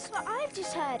amazing! Guess what I've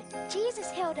just heard?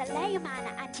 Jesus healed a lame man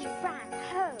and he ran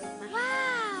home.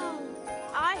 Wow!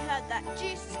 I heard that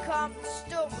Jesus calmed the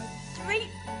storm with 3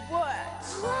 words.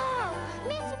 Wow!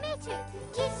 Me too.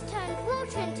 Jesus turned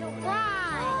water into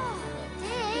wine. Oh,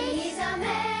 He's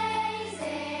amazing.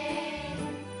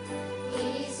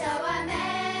 He's so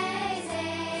amazing.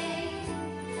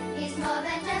 He's more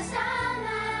than just a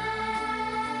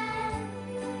man.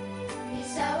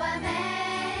 He's so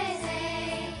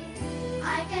amazing.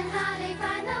 I can hardly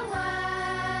find the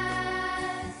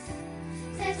words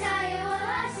to tell you all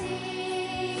I see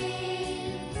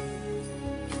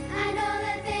and all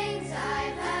the things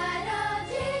I've heard of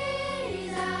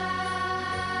Jesus.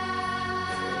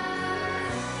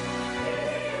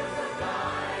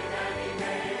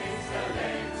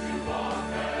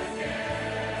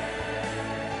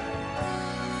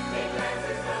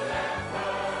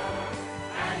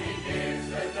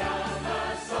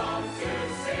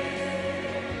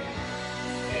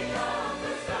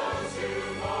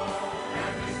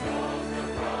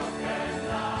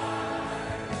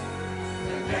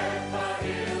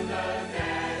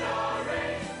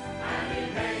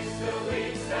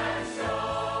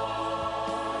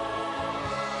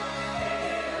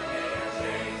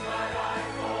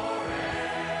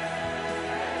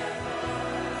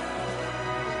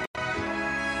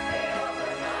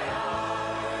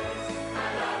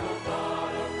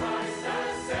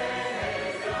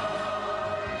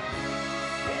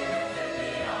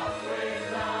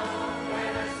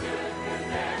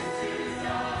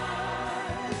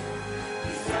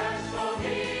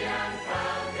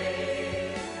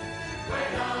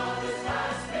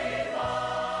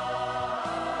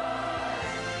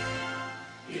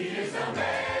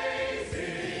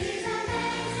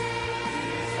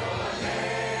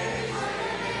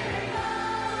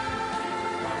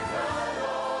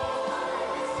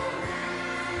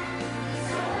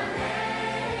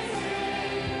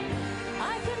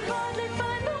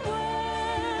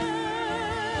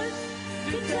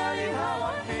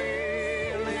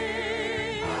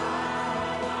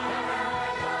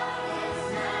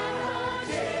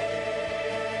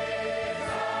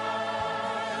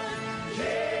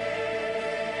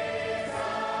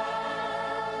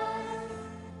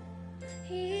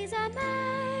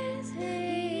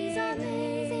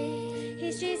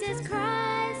 Jesus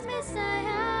Christ,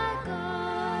 Messiah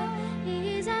God.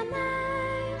 He's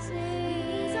amazing.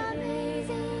 He's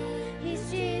amazing.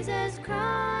 He's Jesus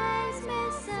Christ,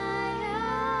 Messiah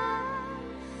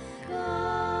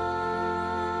God.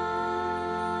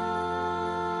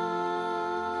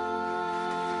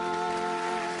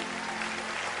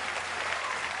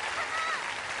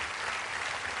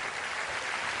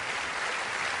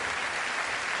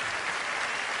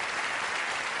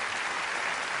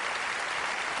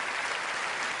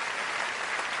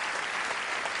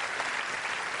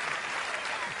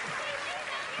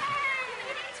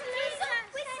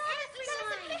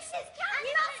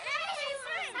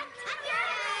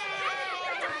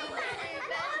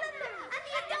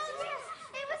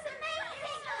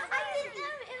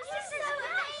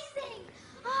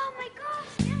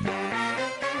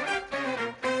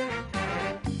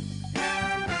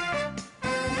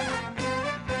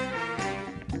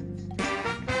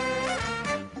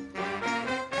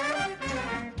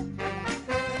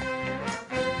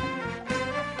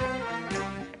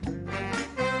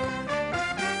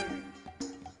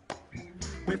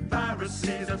 We're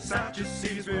Pharisees and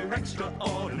Sadducees, we're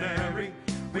extraordinary.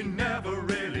 We never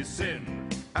really sin,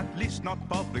 at least not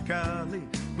publicly.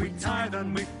 we tithe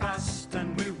and we fast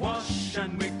and we wash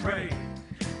and we pray.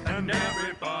 And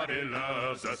everybody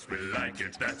loves us, we like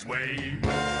it that way.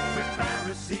 We're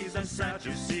Pharisees and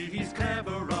Sadducees,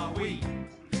 clever are we.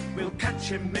 We'll catch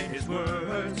him in his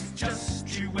words, just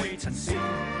you wait and see.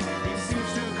 He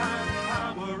seems to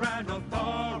have power and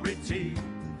authority,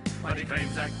 But he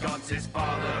claims that God's his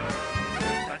father.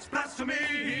 that's blasphemy.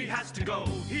 He has to go.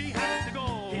 He has to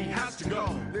go. He has to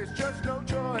go. There's just no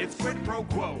choice. It's quid pro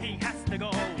quo. He has to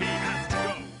go. He has to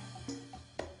go.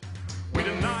 We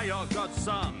deny our God's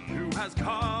son who has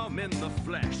come in the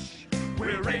flesh.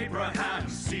 We're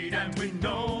Abraham's seed and we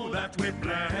know that we're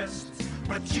blessed.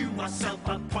 But you are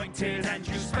self-appointed and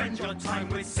you spend your time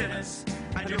with sinners.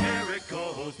 And your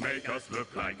miracles make us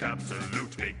look like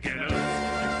absolute beginners. You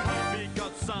can't be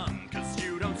God's son, cause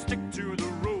you don't stick to the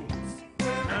rules.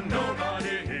 And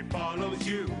nobody follows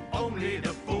you, only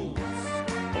the fools.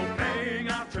 Obeying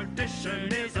our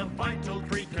tradition is a vital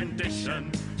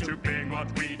precondition to being what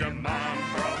we demand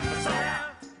from the Messiah.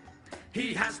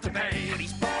 He has to pay. And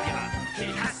he's popular. He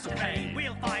has to pay.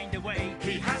 We'll find a way.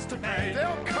 He has to pay.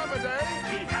 There'll come a day.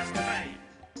 He has to pay.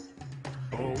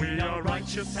 Oh, we are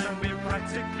righteous and we're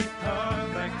practically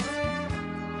perfect.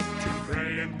 To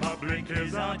pray in public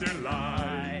is our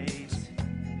delight.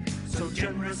 So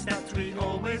generous that we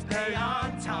always pay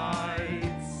our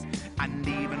tithes. And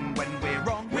even when we're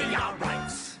wrong, We are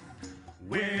right.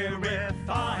 We're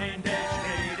refined,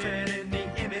 educated in the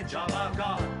image of our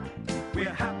God.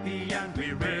 We're happy and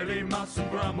we really mustn't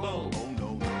grumble. Oh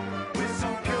no. We're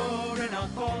so pure in our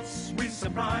thoughts, we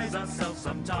surprise ourselves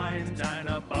sometimes. And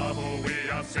above all, We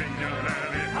are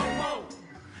singularly humble.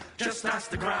 Just ask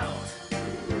the crowd.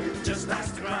 Just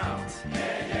ask the crowd.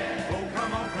 Oh,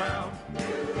 come on, crowd.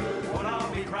 What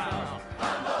are we, crowd?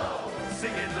 Humble.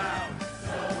 Sing it loud.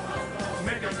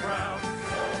 Make us proud.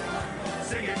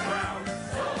 Sing it proud.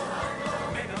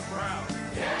 Make us proud.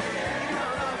 I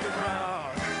love the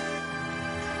crowd.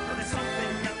 But there's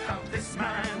something about this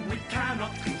man we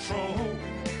cannot control.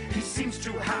 He seems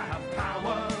to have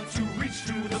power to reach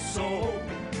to the soul.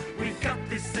 We've got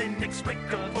this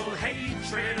inexplicable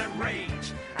hatred and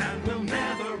rage, and we'll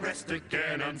never rest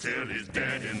again until he's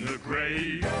dead in the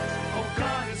grave. Oh,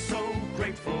 God is so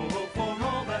grateful for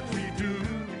all that we do.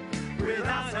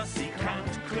 Without us, he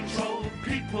can't control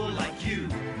people like you.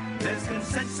 There's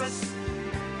consensus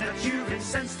that you've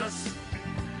incensed us.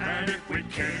 And if we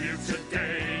kill you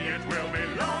today, it will be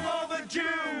long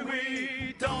overdue.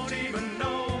 We don't even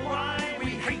know why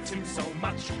we hate him so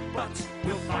much, but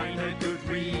we'll find a good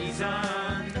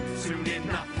reason soon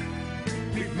enough.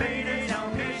 We've made it our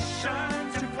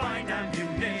mission to find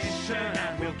ammunition,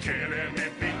 and we'll kill him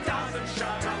if he doesn't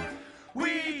shut up.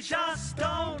 We just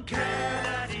don't care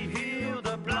that he healed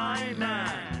the blind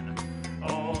man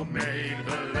or made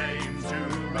the lame to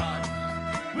run.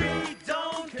 We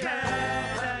don't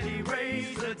care that he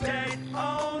raised the dead,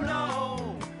 oh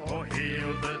no, or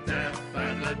heal the deaf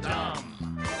and the dumb.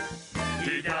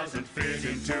 he doesn't fit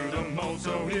into the mold,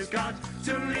 so he's got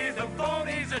to leave the fold.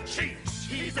 He's a cheat,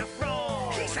 he's a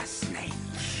fraud, he's a snake.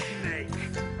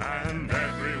 And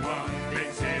everyone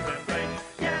thinks he's a fake.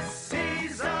 Yes,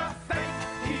 he's a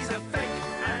fake,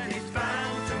 and he's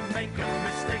bound to make a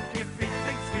mistake. If he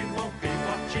thinks we won't be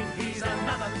watching, he's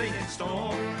another thing in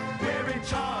store. We're in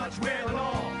charge, we're the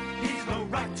law. He's no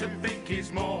right to think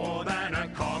he's more than a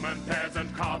common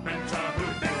peasant carpenter who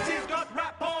thinks he's got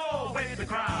rapport with the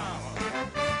crowd.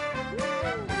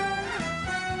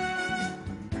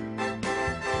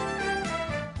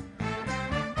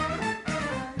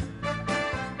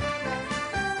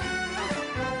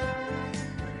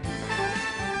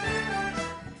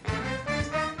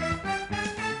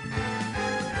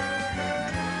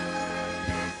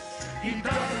 He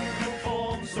doesn't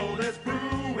conform, so there's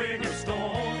brewing a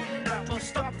storm that will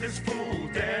stop this fool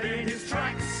dead in his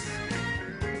tracks.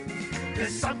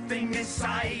 There's something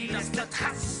inside us that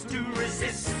has to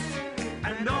resist,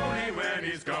 and only when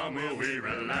he's gone will we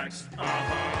relax.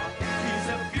 He's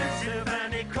abusive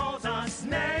and he calls us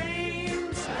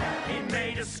names. He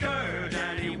made a scourge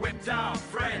and he whipped our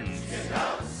friends.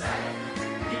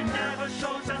 He never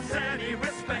shows us any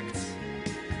respect,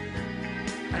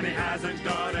 and he hasn't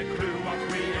got a clue what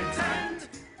we intend.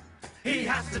 He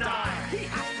has to die. He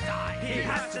has to die. He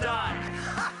has to die.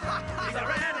 He's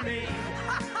our enemy,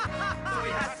 so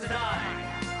he has to die.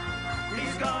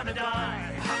 He's gonna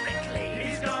die. Publicly.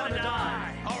 He's gonna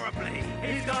die. Horribly.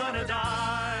 He's gonna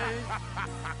die.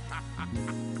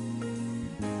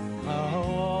 How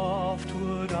oft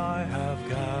would I have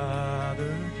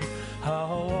gathered you? How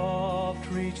oft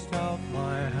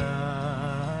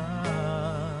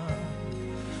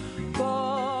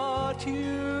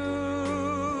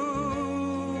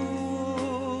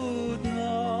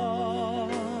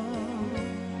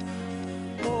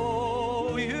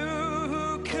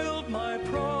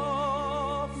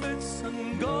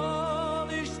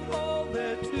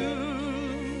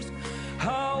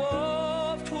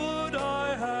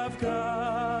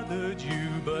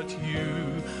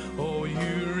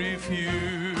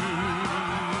you.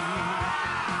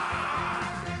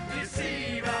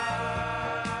 Deceiver,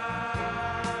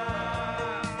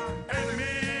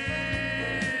 enemy,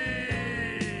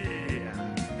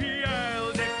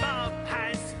 Beelzebub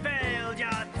has filled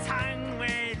your tongue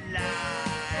with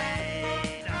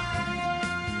lies.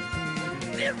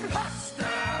 The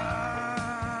imposter,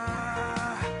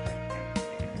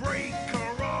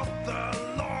 breaker of the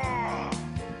law.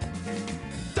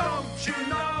 Don't you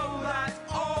know that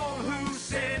all who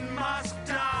sin must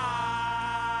die?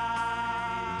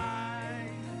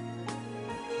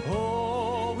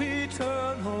 Oh,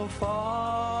 eternal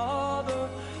Father,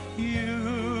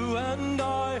 you and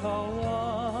I are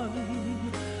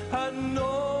one, and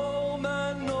no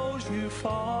man knows you,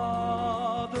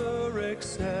 Father,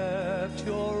 except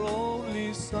your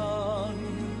only Son.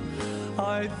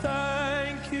 I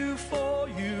thank you for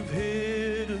you've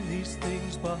hidden these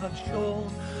things but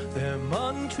shown them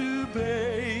unto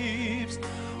babes.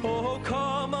 Oh,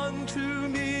 come unto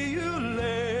me, you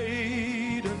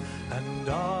laden, and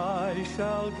I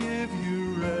shall give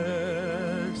you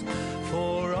rest.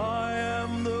 For I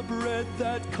am the bread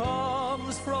that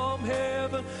comes from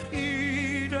heaven.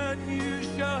 Eat and you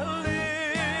shall live.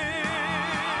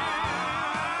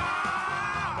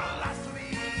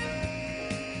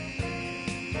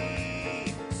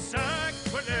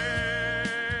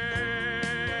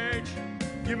 Sacrilege!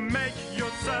 You make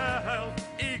yourself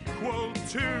equal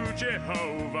to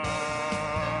Jehovah.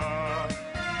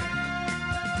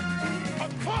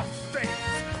 Apostate!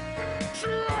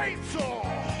 Traitor!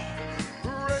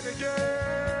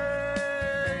 Renegade!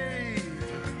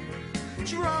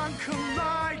 Drunken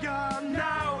liar!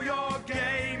 Now your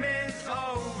game is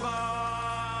over.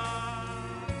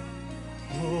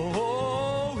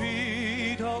 Oh,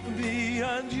 eat of me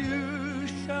and you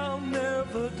shall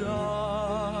never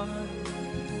die.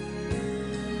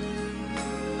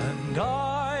 And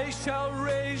I shall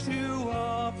raise you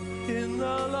up in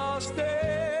the last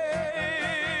day.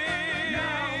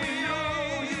 Now we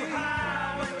know you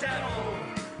have a devil.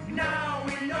 Now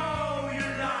we know you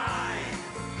lie.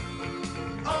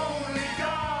 Only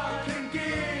God can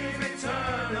give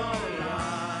eternal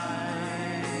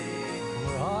life.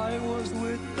 For I was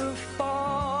with the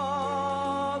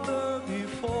Father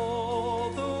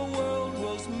before the world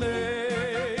was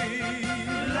made.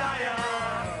 Liar,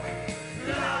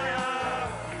 liar,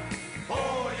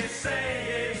 all you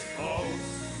say is false.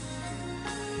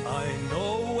 I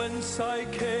know whence I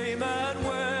came and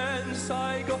whence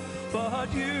I go,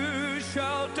 but you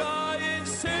shall die in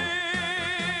sin.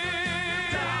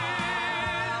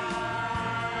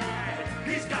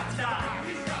 He's got to die.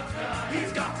 He's got to die.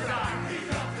 He's got to die. He's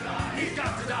got to die. He's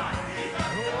got to die. He's got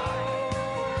to die.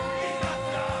 He's got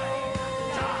to die.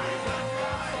 Die.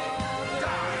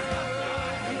 Die.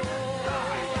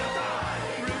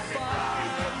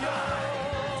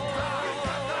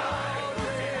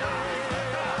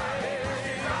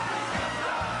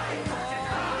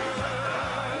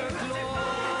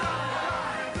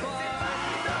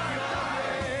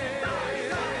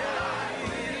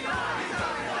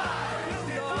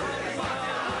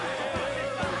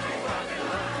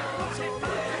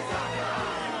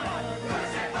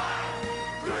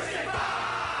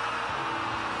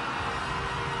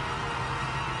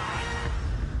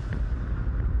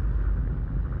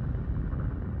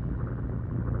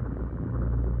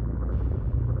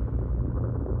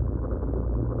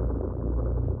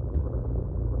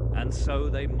 And so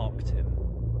they mocked him,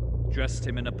 dressed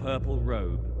him in a purple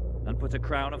robe, and put a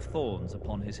crown of thorns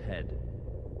upon his head.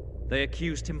 They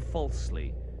accused him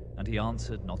falsely, and he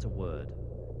answered not a word.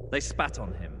 They spat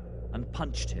on him and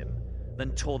punched him,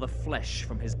 then tore the flesh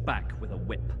from his back with a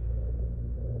whip.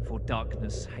 For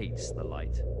darkness hates the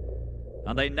light.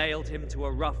 And they nailed him to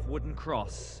a rough wooden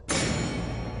cross,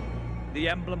 the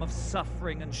emblem of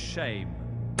suffering and shame.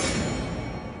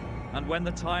 And when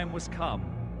the time was come,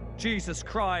 Jesus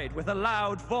cried with a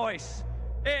loud voice,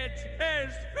 "It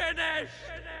is finished!"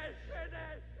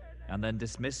 And then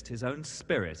dismissed his own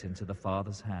spirit into the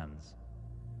Father's hands.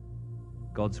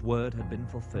 God's word had been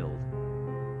fulfilled,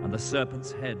 and the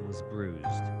serpent's head was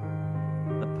bruised.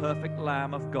 The perfect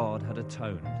Lamb of God had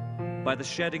atoned, by the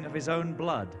shedding of his own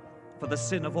blood, for the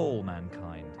sin of all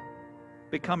mankind,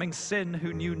 becoming sin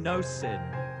who knew no sin,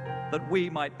 that we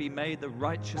might be made the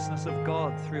righteousness of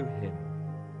God through him.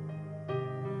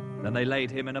 Then they laid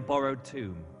him in a borrowed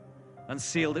tomb, and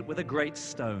sealed it with a great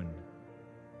stone.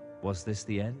 Was this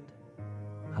the end?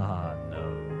 Ah,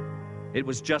 no. It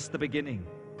was just the beginning.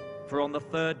 For on the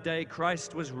third day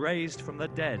Christ was raised from the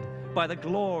dead by the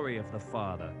glory of the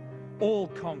Father,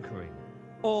 all-conquering,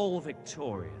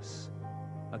 all-victorious,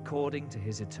 according to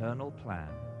his eternal plan.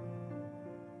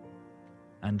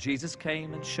 And Jesus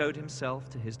came and showed himself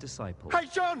to his disciples. Hey,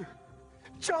 John!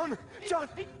 John!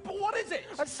 But what is it?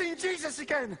 I've seen Jesus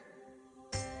again.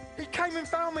 He came and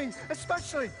found me,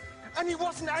 especially, and he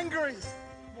wasn't angry.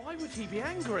 Why would he be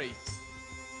angry?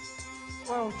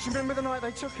 Well, do you remember the night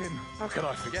they took him? How could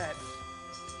I forget?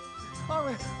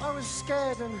 I was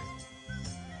scared and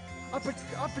I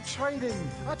betrayed him.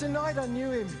 I denied I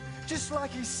knew him, just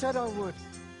like he said I would.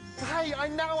 Hey, I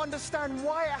now understand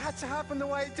why it had to happen the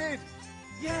way it did.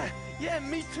 Yeah,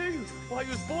 me too. Why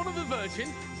he was born of a virgin,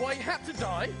 why he had to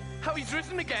die, how he's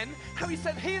risen again, how he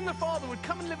said he and the Father would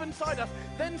come and live inside us,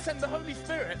 then send the Holy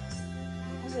Spirit.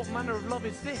 Oh, what manner of love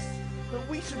is this? That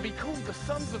we should be called the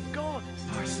sons of God.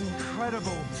 Oh, it's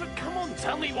incredible. So come on,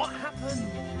 tell me what happened.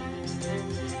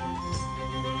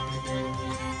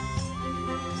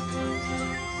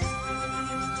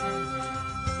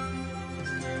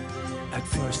 At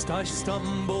first I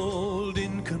stumbled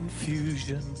in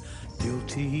confusion,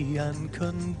 guilty and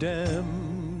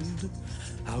condemned.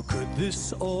 How could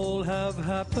this all have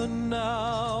happened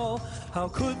now? How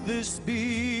could this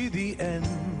be the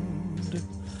end?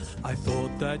 I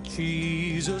thought that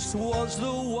Jesus was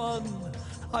the one.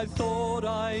 I thought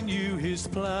I knew his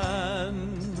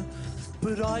plan.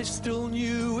 But I still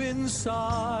knew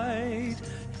inside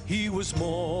he was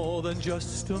more than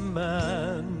just a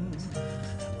man.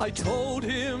 I told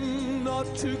him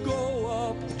not to go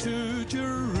up to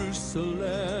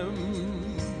Jerusalem.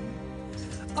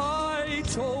 I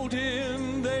told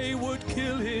him they would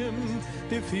kill him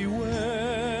if he went.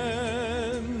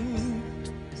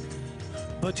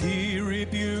 But he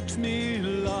rebuked me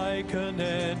like an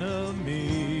enemy.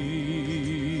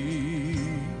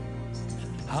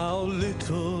 How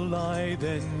little I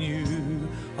then knew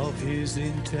of his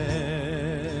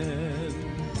intent.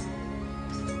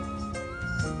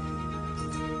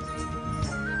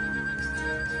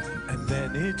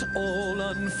 Then it all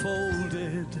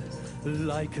unfolded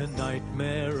like a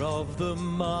nightmare of the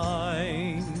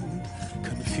mind.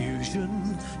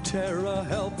 Confusion, terror,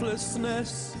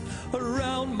 helplessness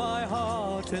around my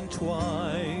heart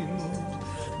entwined.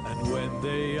 And when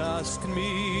they asked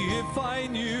me if I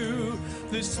knew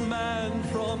this man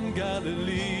from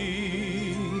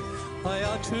Galilee, I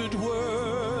uttered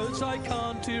words I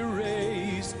can't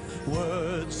erase,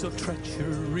 words of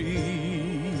treachery.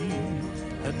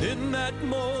 And in that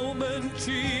moment,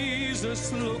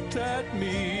 Jesus looked at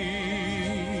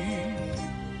me.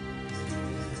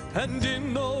 And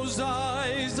in those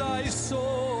eyes, I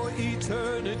saw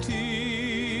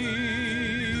eternity.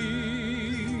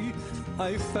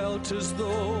 I felt as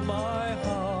though my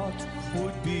heart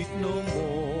would beat no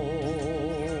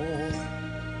more.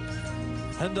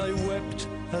 And I wept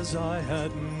as I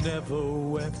had never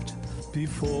wept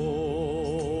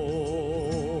before.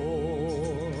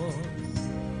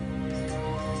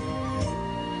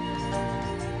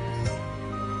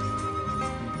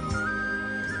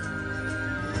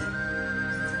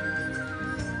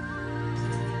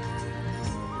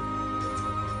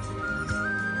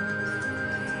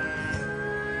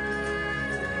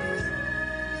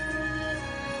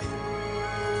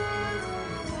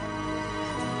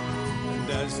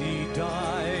 As he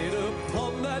died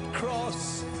upon that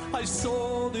cross, I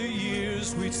saw the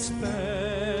years we'd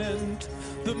spent,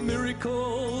 the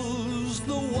miracles,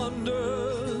 the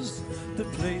wonders, the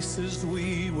places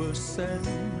we were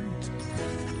sent.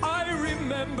 I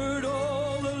remembered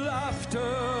all the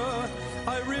laughter,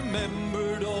 I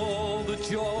remembered all the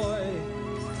joy.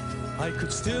 I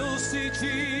could still see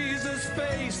Jesus'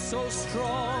 face, so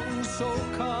strong, so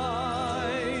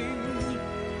kind.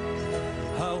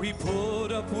 How he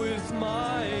put up with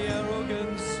my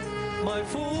arrogance, my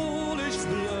foolish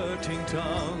blurting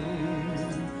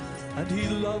tongue, and he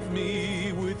loved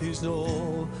me with his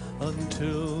all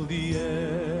until the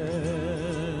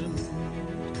end.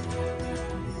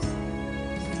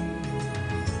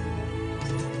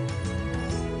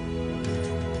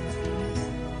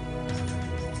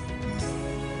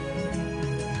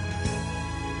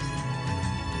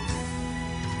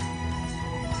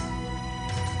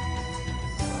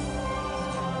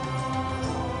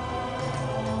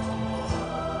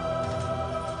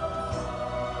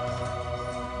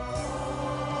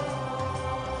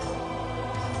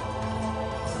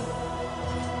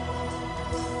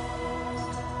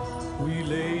 We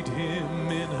laid him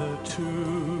in a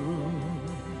tomb,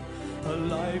 a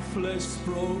lifeless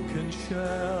broken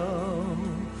shell.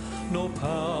 No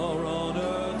power on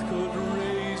earth could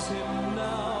raise him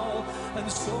now,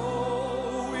 and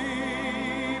so we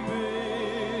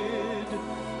bid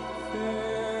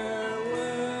farewell.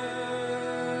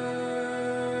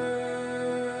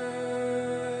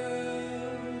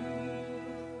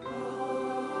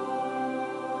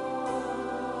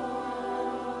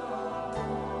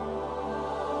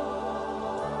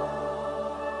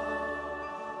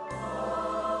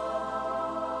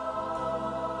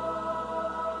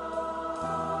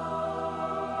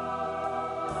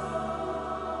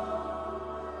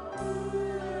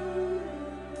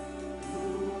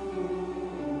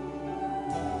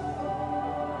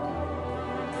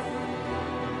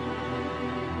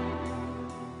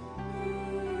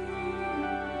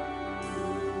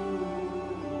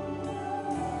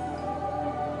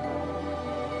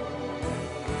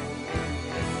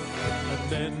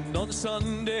 And on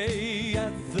Sunday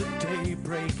at the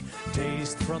daybreak,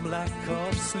 dazed from lack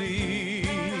of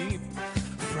sleep,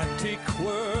 frantic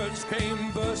words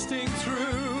came bursting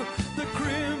through the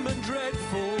grim and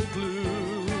dreadful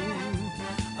gloom.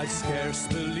 I scarce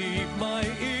believed my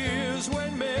ears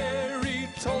when Mary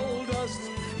told us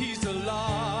he's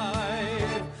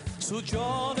alive. So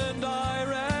John and I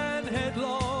ran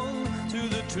headlong to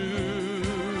the tomb.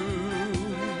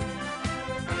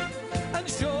 And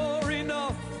sure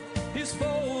enough, his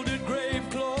folded grave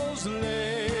clothes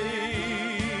lay.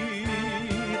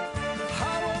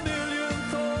 How a million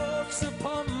thoughts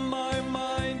upon my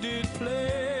mind did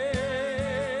play.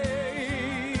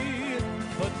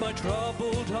 But my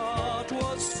troubled heart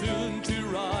was soon to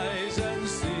rise and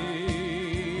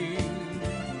sing.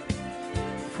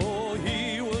 For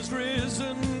he was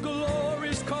risen,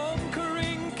 glorious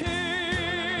conquering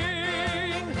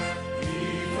King.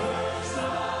 He first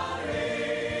loved me.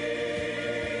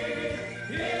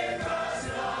 He first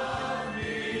loved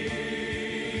me.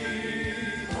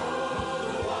 Oh,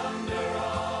 the wonder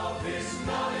of his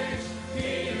knowledge,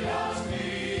 he loves me.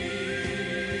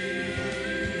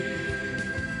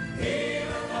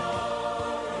 Even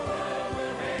though the world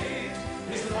will hate,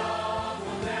 his love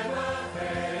will never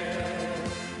fail.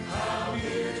 How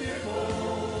beautiful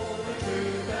the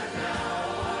truth that now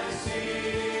I see.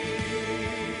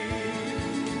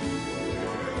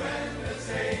 Through endless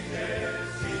ages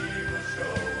he will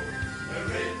show the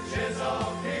riches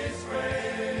of his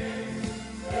grace.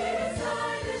 His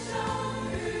light is shown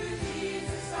through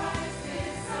Jesus Christ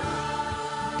his Son.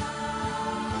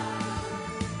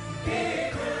 He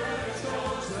could have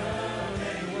chosen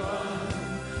anyone,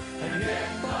 and yet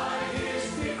by his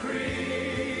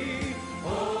decree,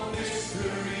 oh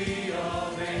mystery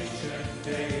of ancient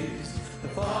days, the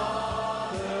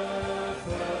Father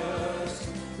first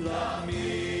loved me.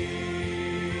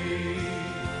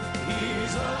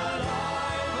 He's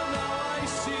alive, and now I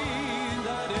see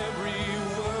that every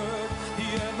word he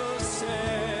ever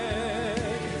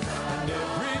said, and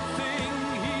everything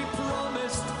he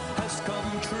promised has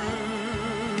come true.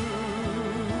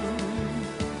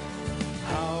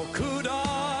 How could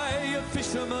I, a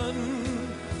fisherman,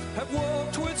 have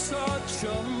walked with such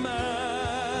a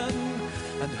man?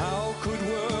 And how could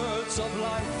words of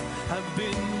life have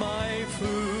been my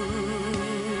food?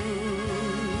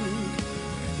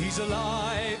 He's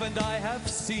alive and I have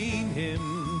seen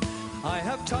him. I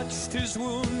have touched his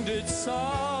wounded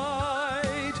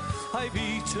side. I've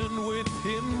eaten with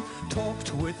him,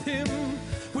 talked with him.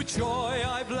 With joy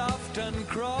I've laughed and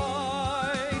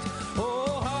cried.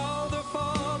 Oh, how the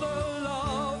Father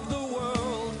loved the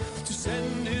world to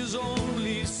send his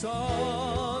only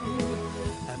Son.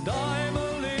 And I'm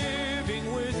a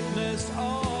living witness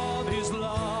of his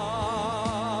life.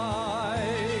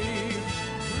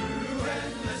 Through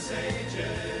endless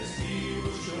ages he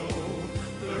will show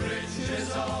the riches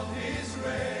of his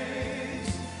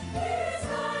grace. His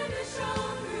light is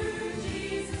shown through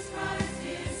Jesus Christ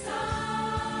his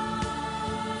Son.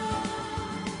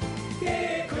 He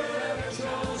could have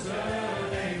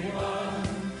chosen anyone,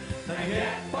 and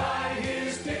yet by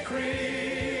his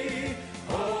decree,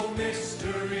 oh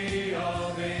mystery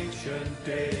of ancient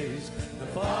days, the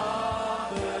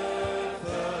Father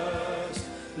first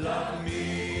loved me.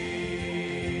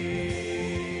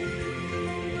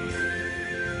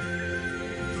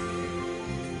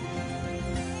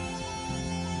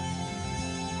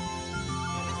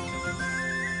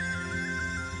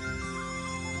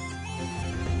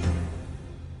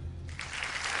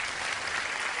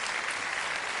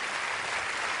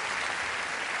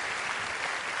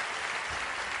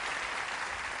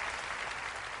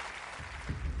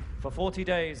 For 40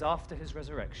 days after his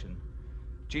resurrection,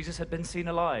 Jesus had been seen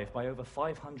alive by over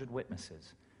 500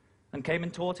 witnesses and came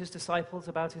and taught his disciples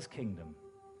about his kingdom.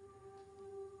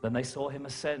 Then they saw him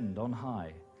ascend on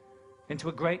high into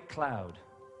a great cloud,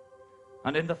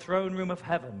 and in the throne room of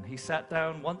heaven he sat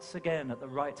down once again at the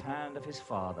right hand of his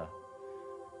Father,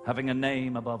 having a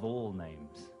name above all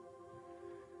names.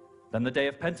 Then the day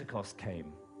of Pentecost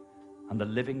came, and the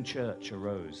living church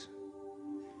arose.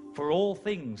 For all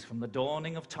things from the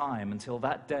dawning of time until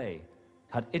that day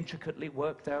had intricately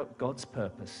worked out God's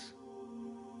purpose.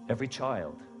 Every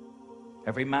child,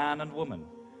 every man and woman,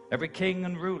 every king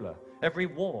and ruler, every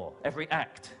war, every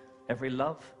act, every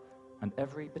love, and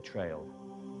every betrayal,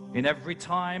 in every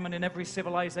time and in every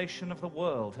civilization of the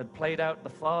world had played out the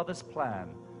Father's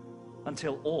plan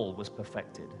until all was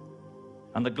perfected.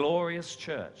 And the glorious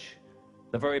church,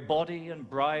 the very body and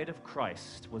bride of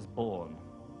Christ, was born.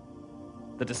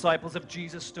 The disciples of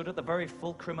Jesus stood at the very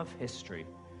fulcrum of history,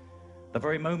 the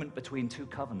very moment between two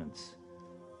covenants,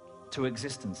 two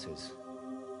existences,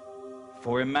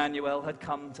 For Emmanuel had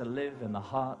come to live in the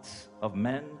hearts of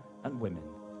men and women,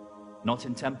 not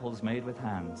in temples made with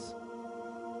hands.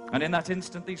 And in that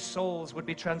instant, these souls would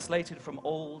be translated from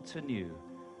old to new,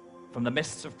 from the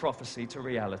mists of prophecy to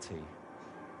reality.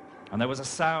 And there was a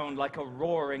sound like a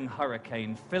roaring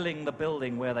hurricane filling the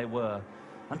building where they were,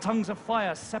 and tongues of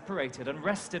fire separated and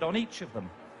rested on each of them.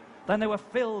 Then they were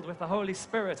filled with the Holy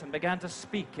Spirit and began to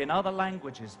speak in other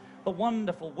languages the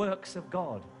wonderful works of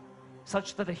God,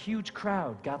 such that a huge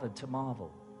crowd gathered to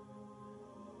marvel.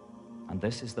 And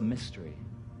this is the mystery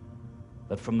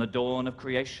that from the dawn of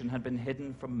creation had been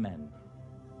hidden from men,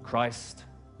 Christ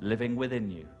living within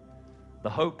you, the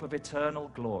hope of eternal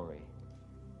glory,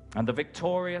 and the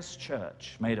victorious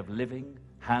church made of living,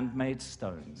 handmade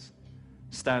stones,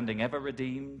 standing ever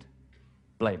redeemed,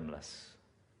 blameless.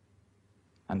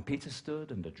 And Peter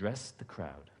stood and addressed the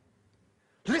crowd.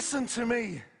 Listen to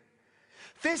me.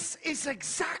 This is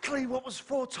exactly what was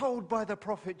foretold by the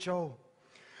prophet Joel.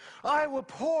 I will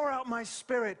pour out my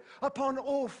spirit upon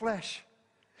all flesh,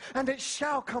 and it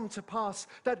shall come to pass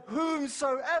that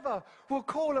whomsoever will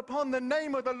call upon the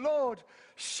name of the Lord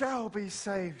shall be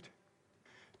saved.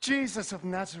 Jesus of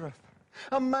Nazareth,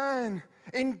 a man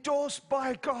endorsed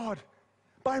by God,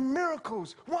 by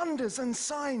miracles, wonders, and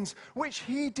signs which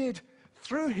he did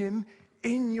through him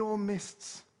in your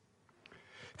midst.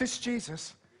 This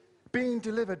Jesus, being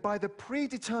delivered by the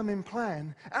predetermined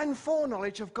plan and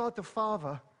foreknowledge of God the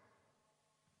Father,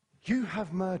 you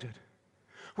have murdered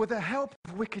with the help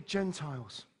of wicked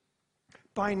Gentiles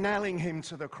by nailing him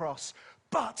to the cross.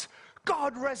 But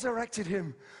God resurrected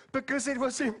him because it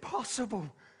was impossible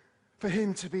for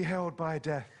him to be held by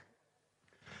death.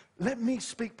 Let me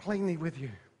speak plainly with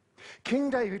you. King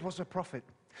David was a prophet,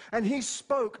 and he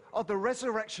spoke of the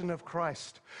resurrection of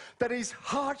Christ, that his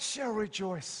heart shall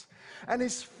rejoice and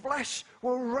his flesh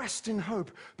will rest in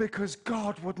hope, because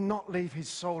God would not leave his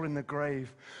soul in the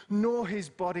grave, nor his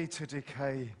body to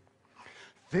decay.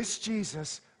 This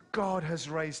Jesus God has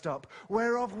raised up,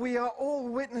 whereof we are all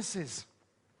witnesses.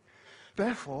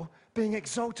 Therefore, being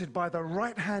exalted by the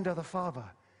right hand of the Father,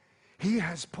 he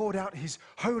has poured out his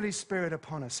Holy Spirit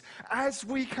upon us, as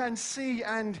we can see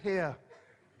and hear.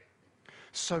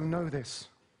 So know this,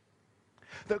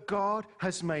 that God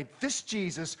has made this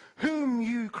Jesus, whom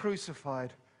you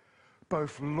crucified,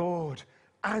 both Lord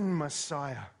and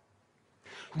Messiah.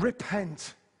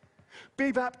 Repent.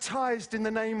 Be baptized in the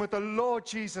name of the Lord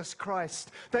Jesus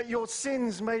Christ, that your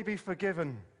sins may be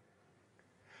forgiven.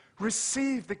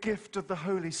 Receive the gift of the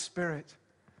Holy Spirit.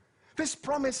 This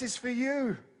promise is for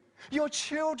you, your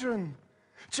children,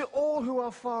 to all who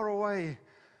are far away,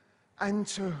 and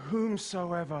to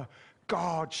whomsoever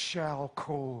God shall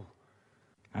call.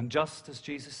 And just as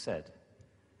Jesus said,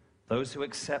 those who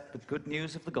accept the good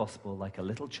news of the gospel like a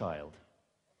little child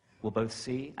will both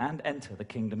see and enter the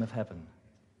kingdom of heaven.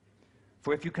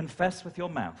 For if you confess with your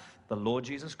mouth the Lord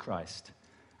Jesus Christ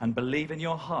and believe in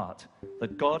your heart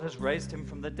that God has raised him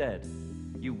from the dead,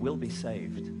 you will be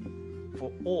saved.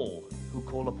 For all who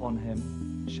call upon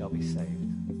him shall be saved.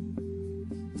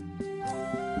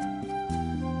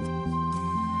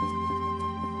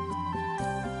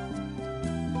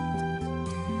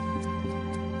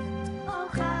 Oh,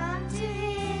 come to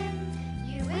him,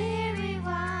 you weary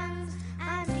ones,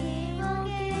 and he will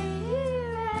give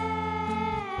you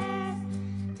rest.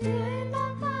 Do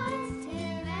not fight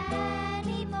him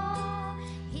anymore,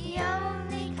 he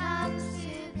only comes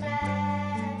to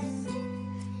bless.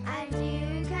 And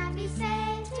you can be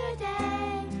saved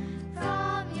today from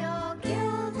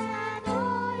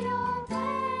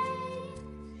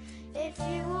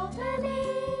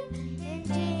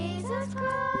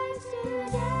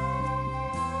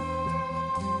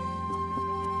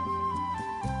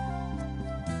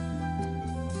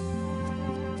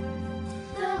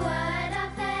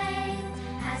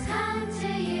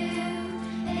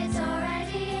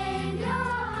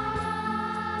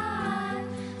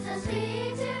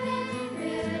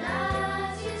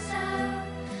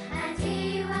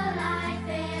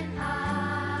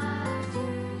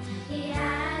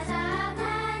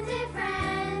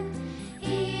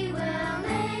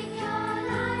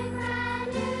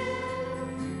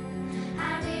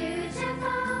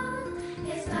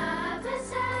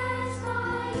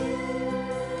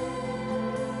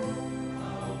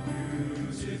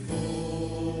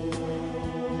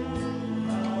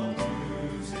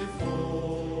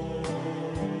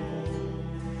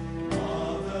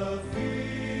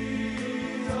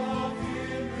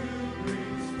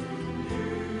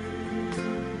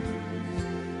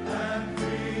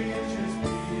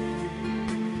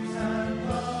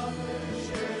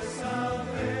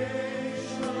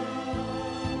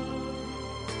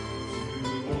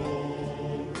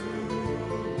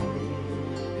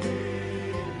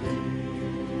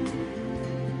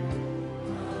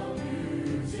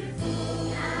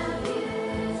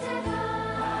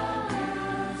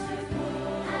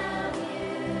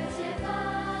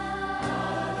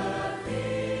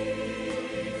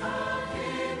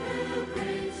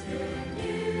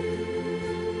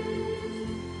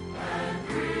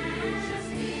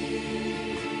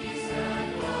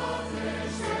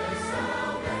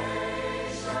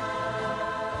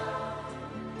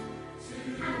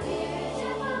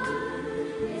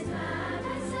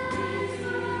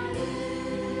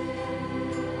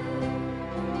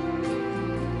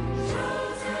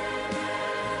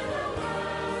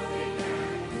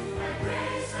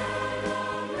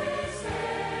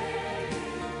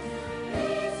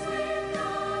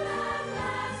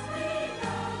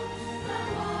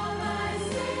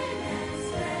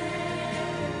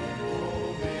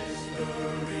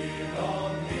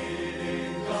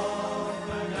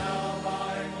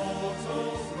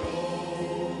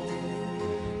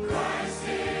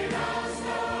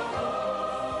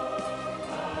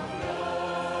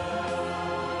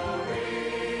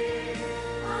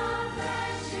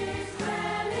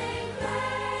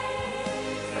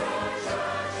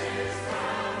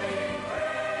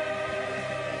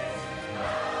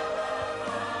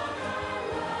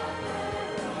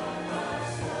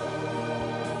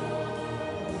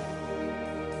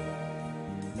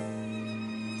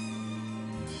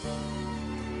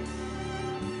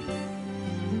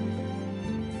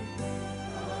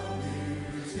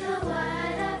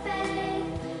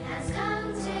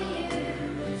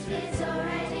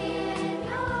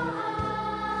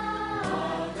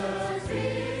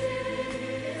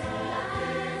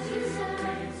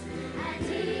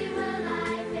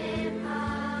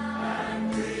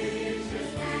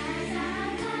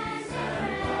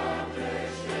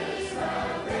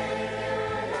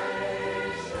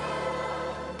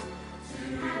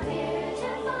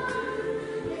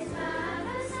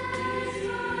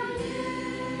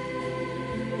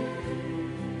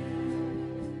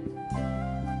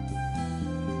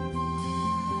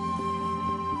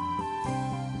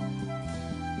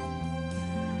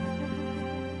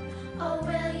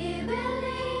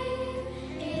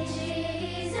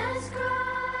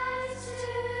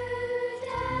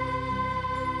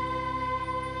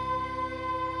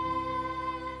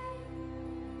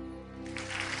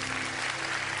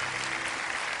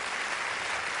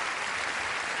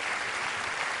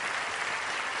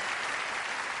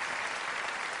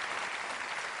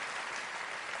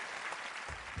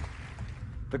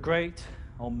The great,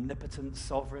 omnipotent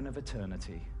sovereign of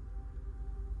eternity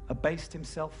abased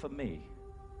himself for me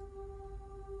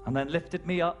and then lifted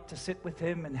me up to sit with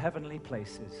him in heavenly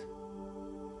places.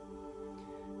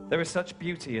 There is such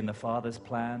beauty in the Father's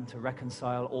plan to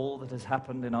reconcile all that has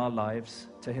happened in our lives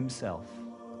to himself,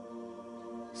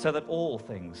 so that all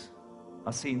things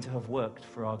are seen to have worked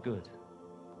for our good.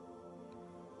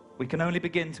 We can only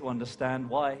begin to understand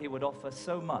why he would offer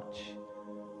so much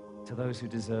to those who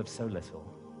deserve so little.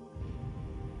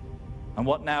 And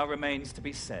what now remains to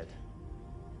be said,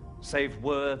 save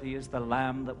worthy is the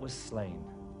Lamb that was slain,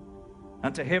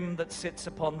 and to him that sits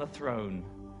upon the throne,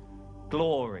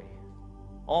 glory,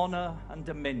 honor, and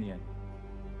dominion,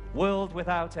 world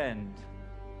without end.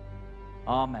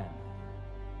 Amen.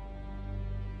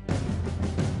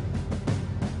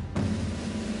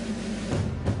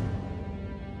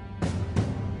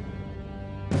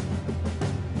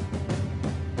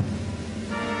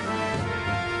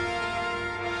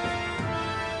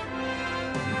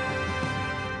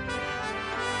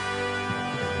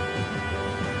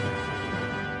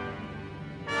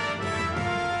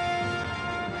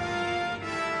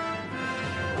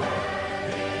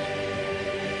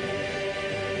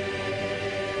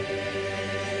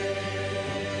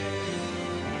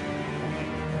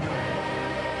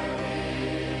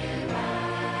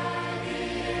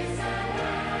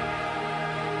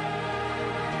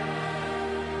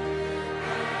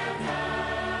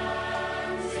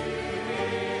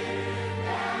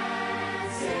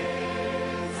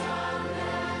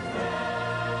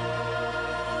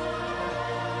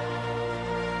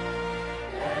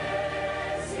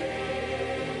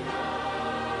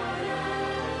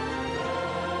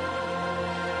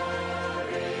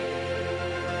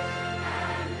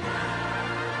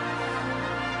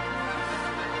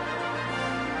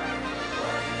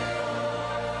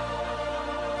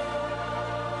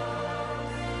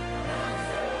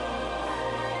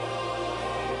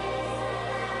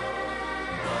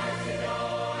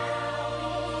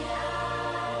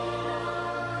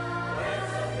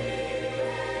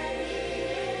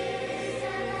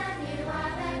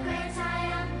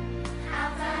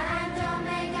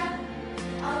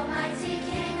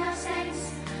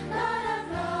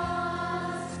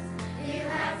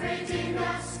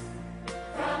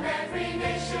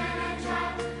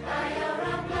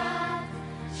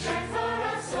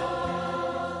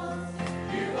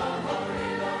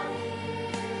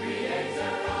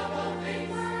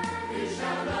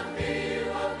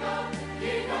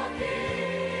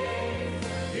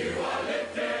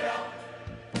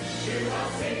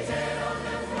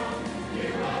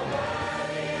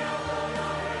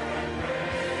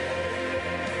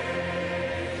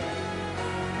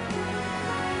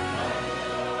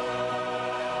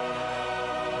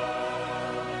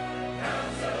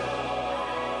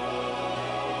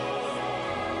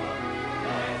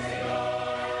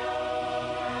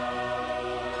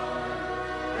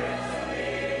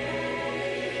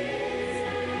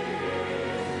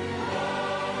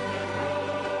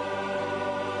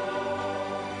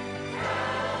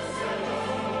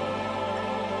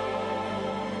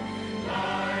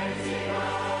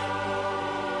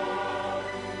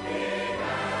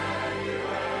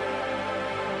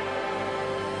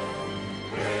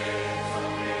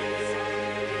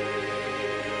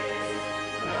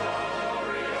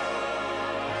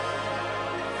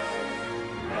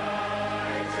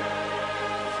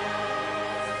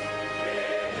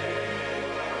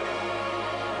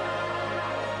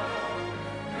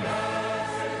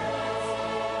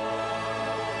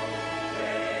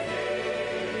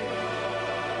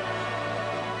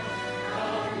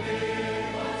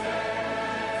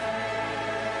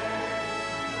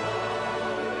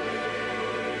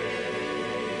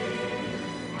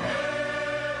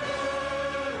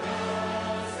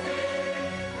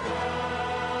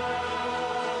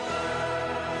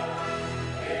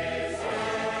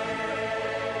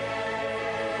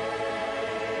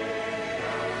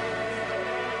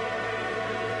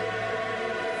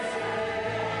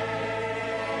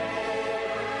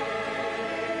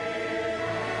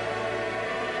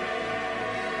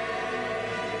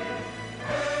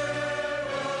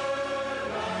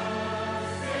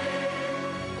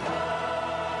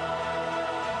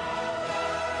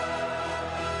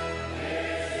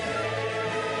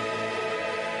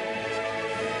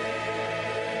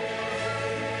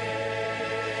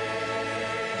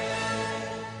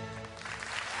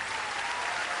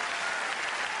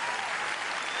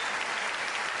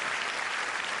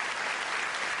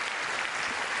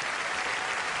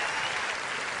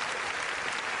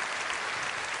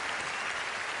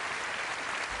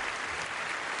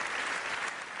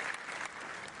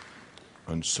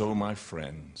 And so, my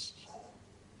friends,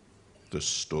 the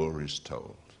story's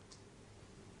told.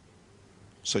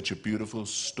 Such a beautiful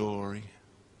story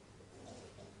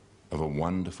of a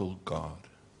wonderful God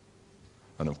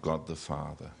and of God the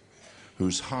Father,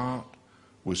 whose heart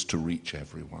was to reach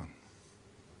everyone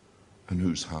and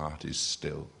whose heart is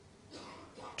still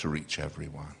to reach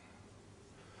everyone.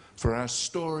 For our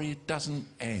story doesn't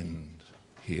end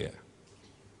here.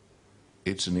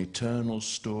 It's an eternal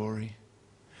story.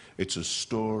 It's a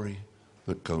story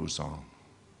that goes on.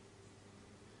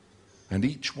 And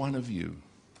each one of you,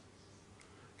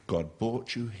 God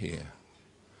brought you here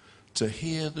to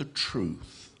hear the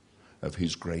truth of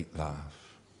his great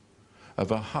love,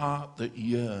 of a heart that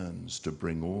yearns to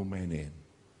bring all men in,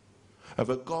 of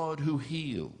a God who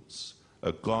heals,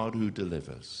 a God who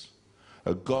delivers,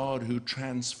 a God who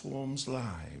transforms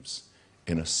lives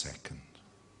in a second.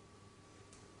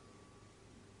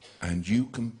 And you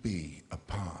can be a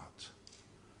part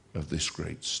of this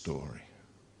great story.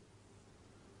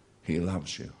 He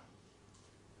loves you.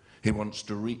 He wants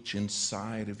to reach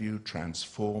inside of you,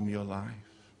 transform your life.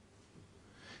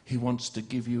 He wants to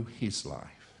give you his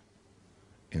life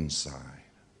inside.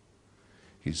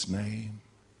 His name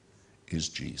is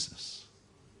Jesus.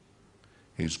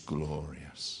 He's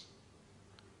glorious.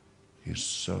 He's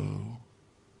so,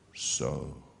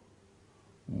 so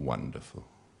wonderful.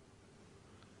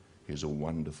 He's a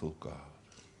wonderful God,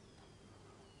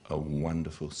 a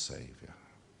wonderful Savior,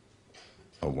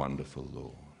 a wonderful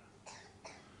Lord.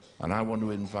 And I want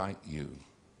to invite you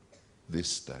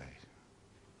this day,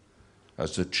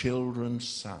 as the children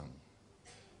sung,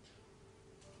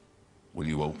 will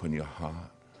you open your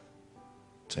heart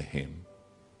to him?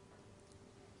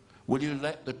 Will you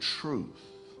let the truth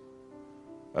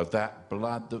of that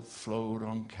blood that flowed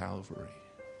on Calvary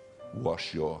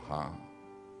wash your heart,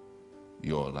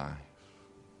 your life?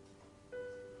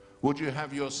 Would you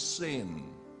have your sin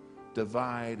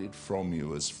divided from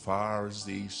you as far as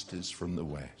the east is from the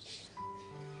west?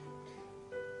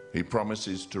 He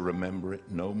promises to remember it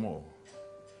no more.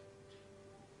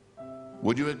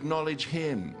 Would you acknowledge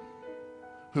him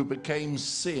who became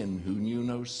sin, who knew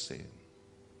no sin,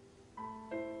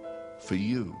 for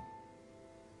you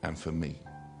and for me?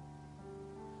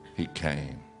 He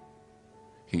came,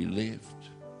 he lived,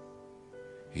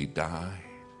 he died,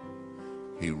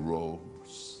 he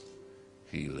rose,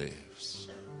 he lives.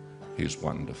 He's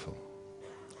wonderful,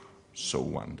 so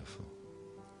wonderful.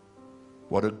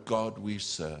 What a God we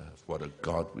serve, what a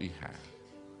God we have,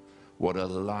 what a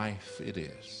life it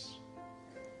is.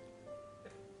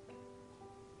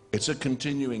 It's a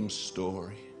continuing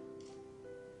story.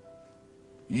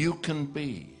 You can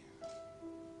be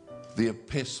the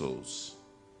epistles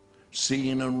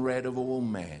seen and read of all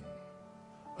men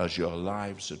as your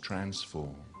lives are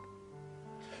transformed.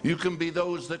 You can be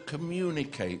those that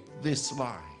communicate this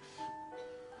life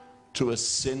to a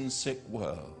sin-sick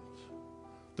world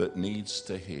that needs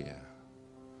to hear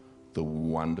the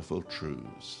wonderful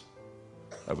truths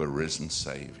of a risen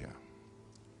Savior.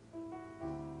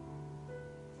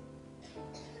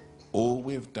 All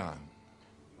we've done,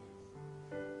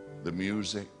 the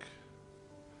music,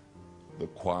 the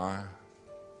choir,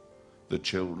 the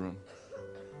children,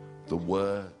 the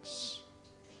words,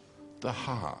 the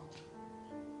heart,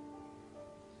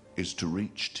 is to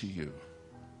reach to you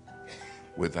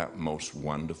with that most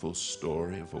wonderful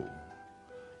story of all,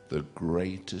 the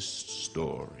greatest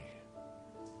story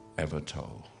ever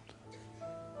told.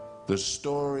 The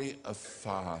story of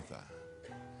Father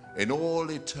in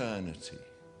all eternity,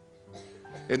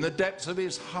 in the depths of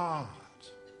his heart,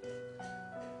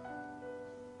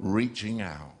 reaching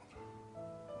out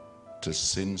to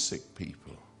sin-sick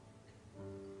people,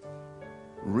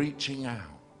 reaching out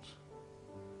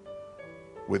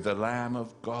with the Lamb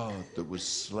of God that was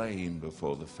slain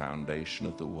before the foundation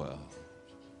of the world.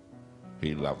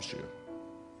 He loves you.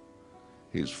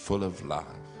 He's full of love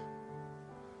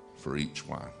for each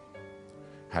one.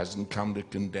 Hasn't come to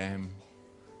condemn,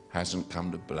 hasn't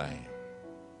come to blame.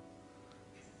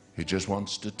 He just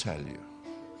wants to tell you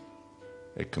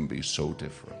it can be so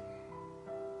different.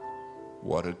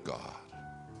 What a God.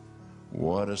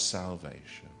 What a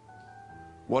salvation.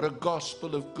 What a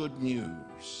gospel of good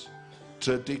news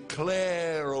to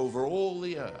declare over all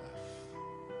the earth,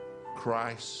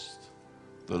 Christ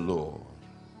the Lord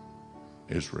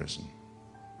is risen.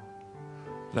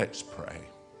 Let's pray.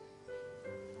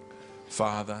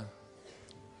 Father,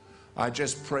 I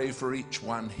just pray for each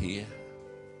one here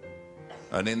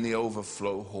and in the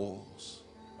overflow halls.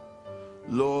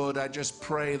 Lord, I just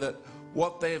pray that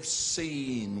what they have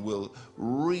seen will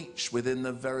reach within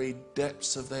the very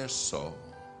depths of their soul,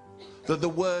 that the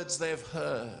words they have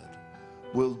heard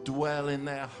will dwell in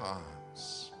their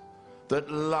hearts, that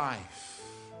life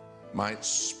might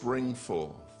spring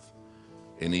forth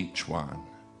in each one,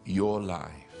 your life,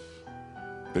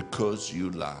 because you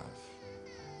love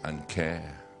and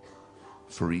care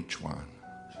for each one.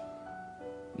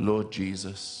 Lord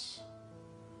Jesus,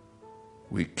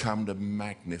 we come to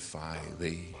magnify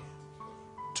thee,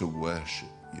 to worship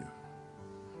you.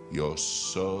 You're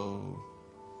so,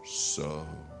 so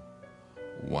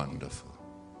wonderful.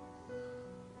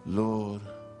 Lord,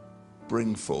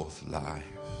 bring forth life,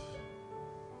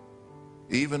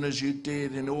 even as you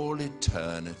did in all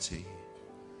eternity.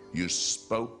 You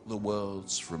spoke the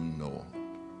worlds from naught.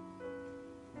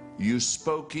 You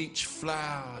spoke each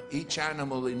flower, each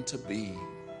animal into being.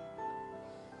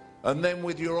 And then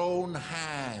with your own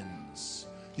hands,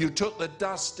 you took the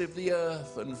dust of the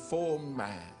earth and formed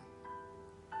man.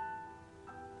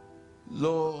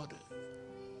 Lord,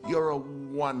 you're a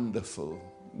wonderful,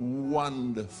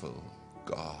 wonderful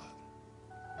God.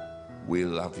 We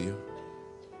love you.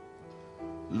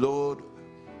 Lord,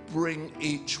 bring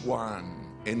each one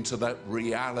into that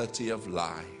reality of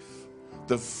life,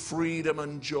 the freedom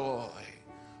and joy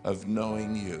of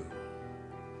knowing you,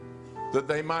 that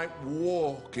they might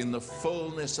walk in the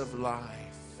fullness of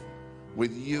life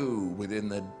with you within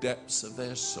the depths of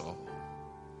their soul.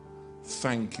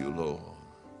 Thank you, Lord,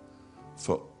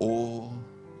 for all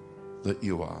that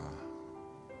you are.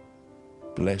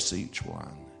 Bless each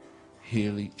one,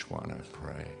 heal each one, I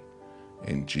pray,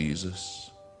 in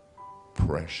Jesus'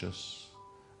 precious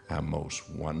and most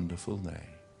wonderful name.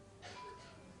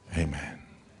 Amen.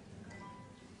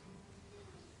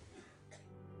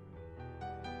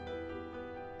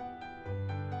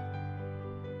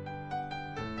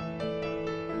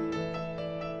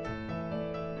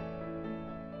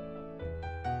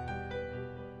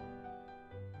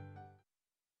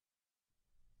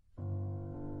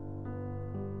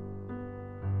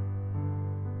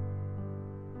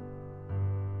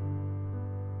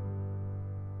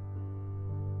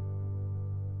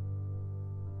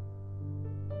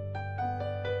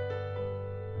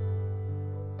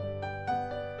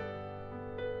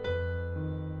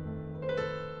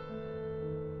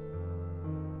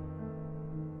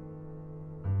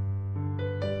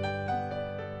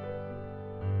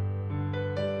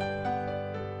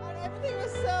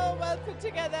 Put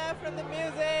together, from the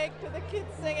music to the kids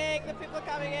singing, the people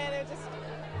coming in. It was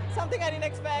just something I didn't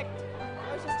expect.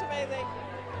 It was just amazing.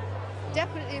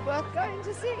 Definitely worth going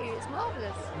to see. It's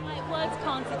marvellous. Words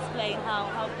can't explain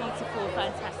how beautiful,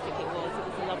 fantastic it was. It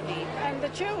was lovely. And the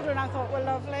children I thought were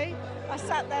lovely. I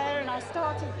sat there and I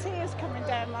started tears coming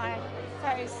down my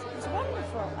face. It was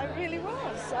wonderful. It really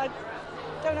was. I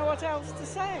don't know what else to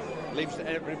say. Leaves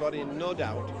everybody in no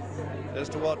doubt as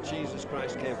to what Jesus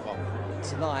Christ came for.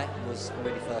 Tonight was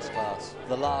really first class.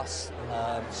 The last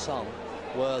song,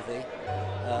 Worthy,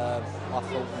 I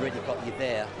thought really got you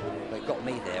there. It got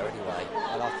me there anyway,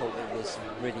 and I thought it was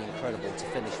really incredible to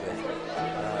finish with.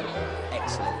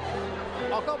 Excellent.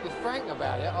 I've got to be frank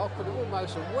about it. I could have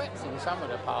almost wept in some of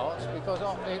the parts because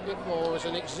it was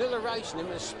an exhilaration in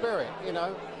the spirit, you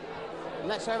know, and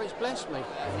that's how it's blessed me.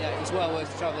 Yeah, it's well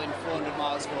worth travelling 400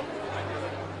 miles for.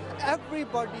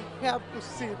 Everybody have to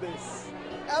see this.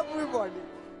 Everybody.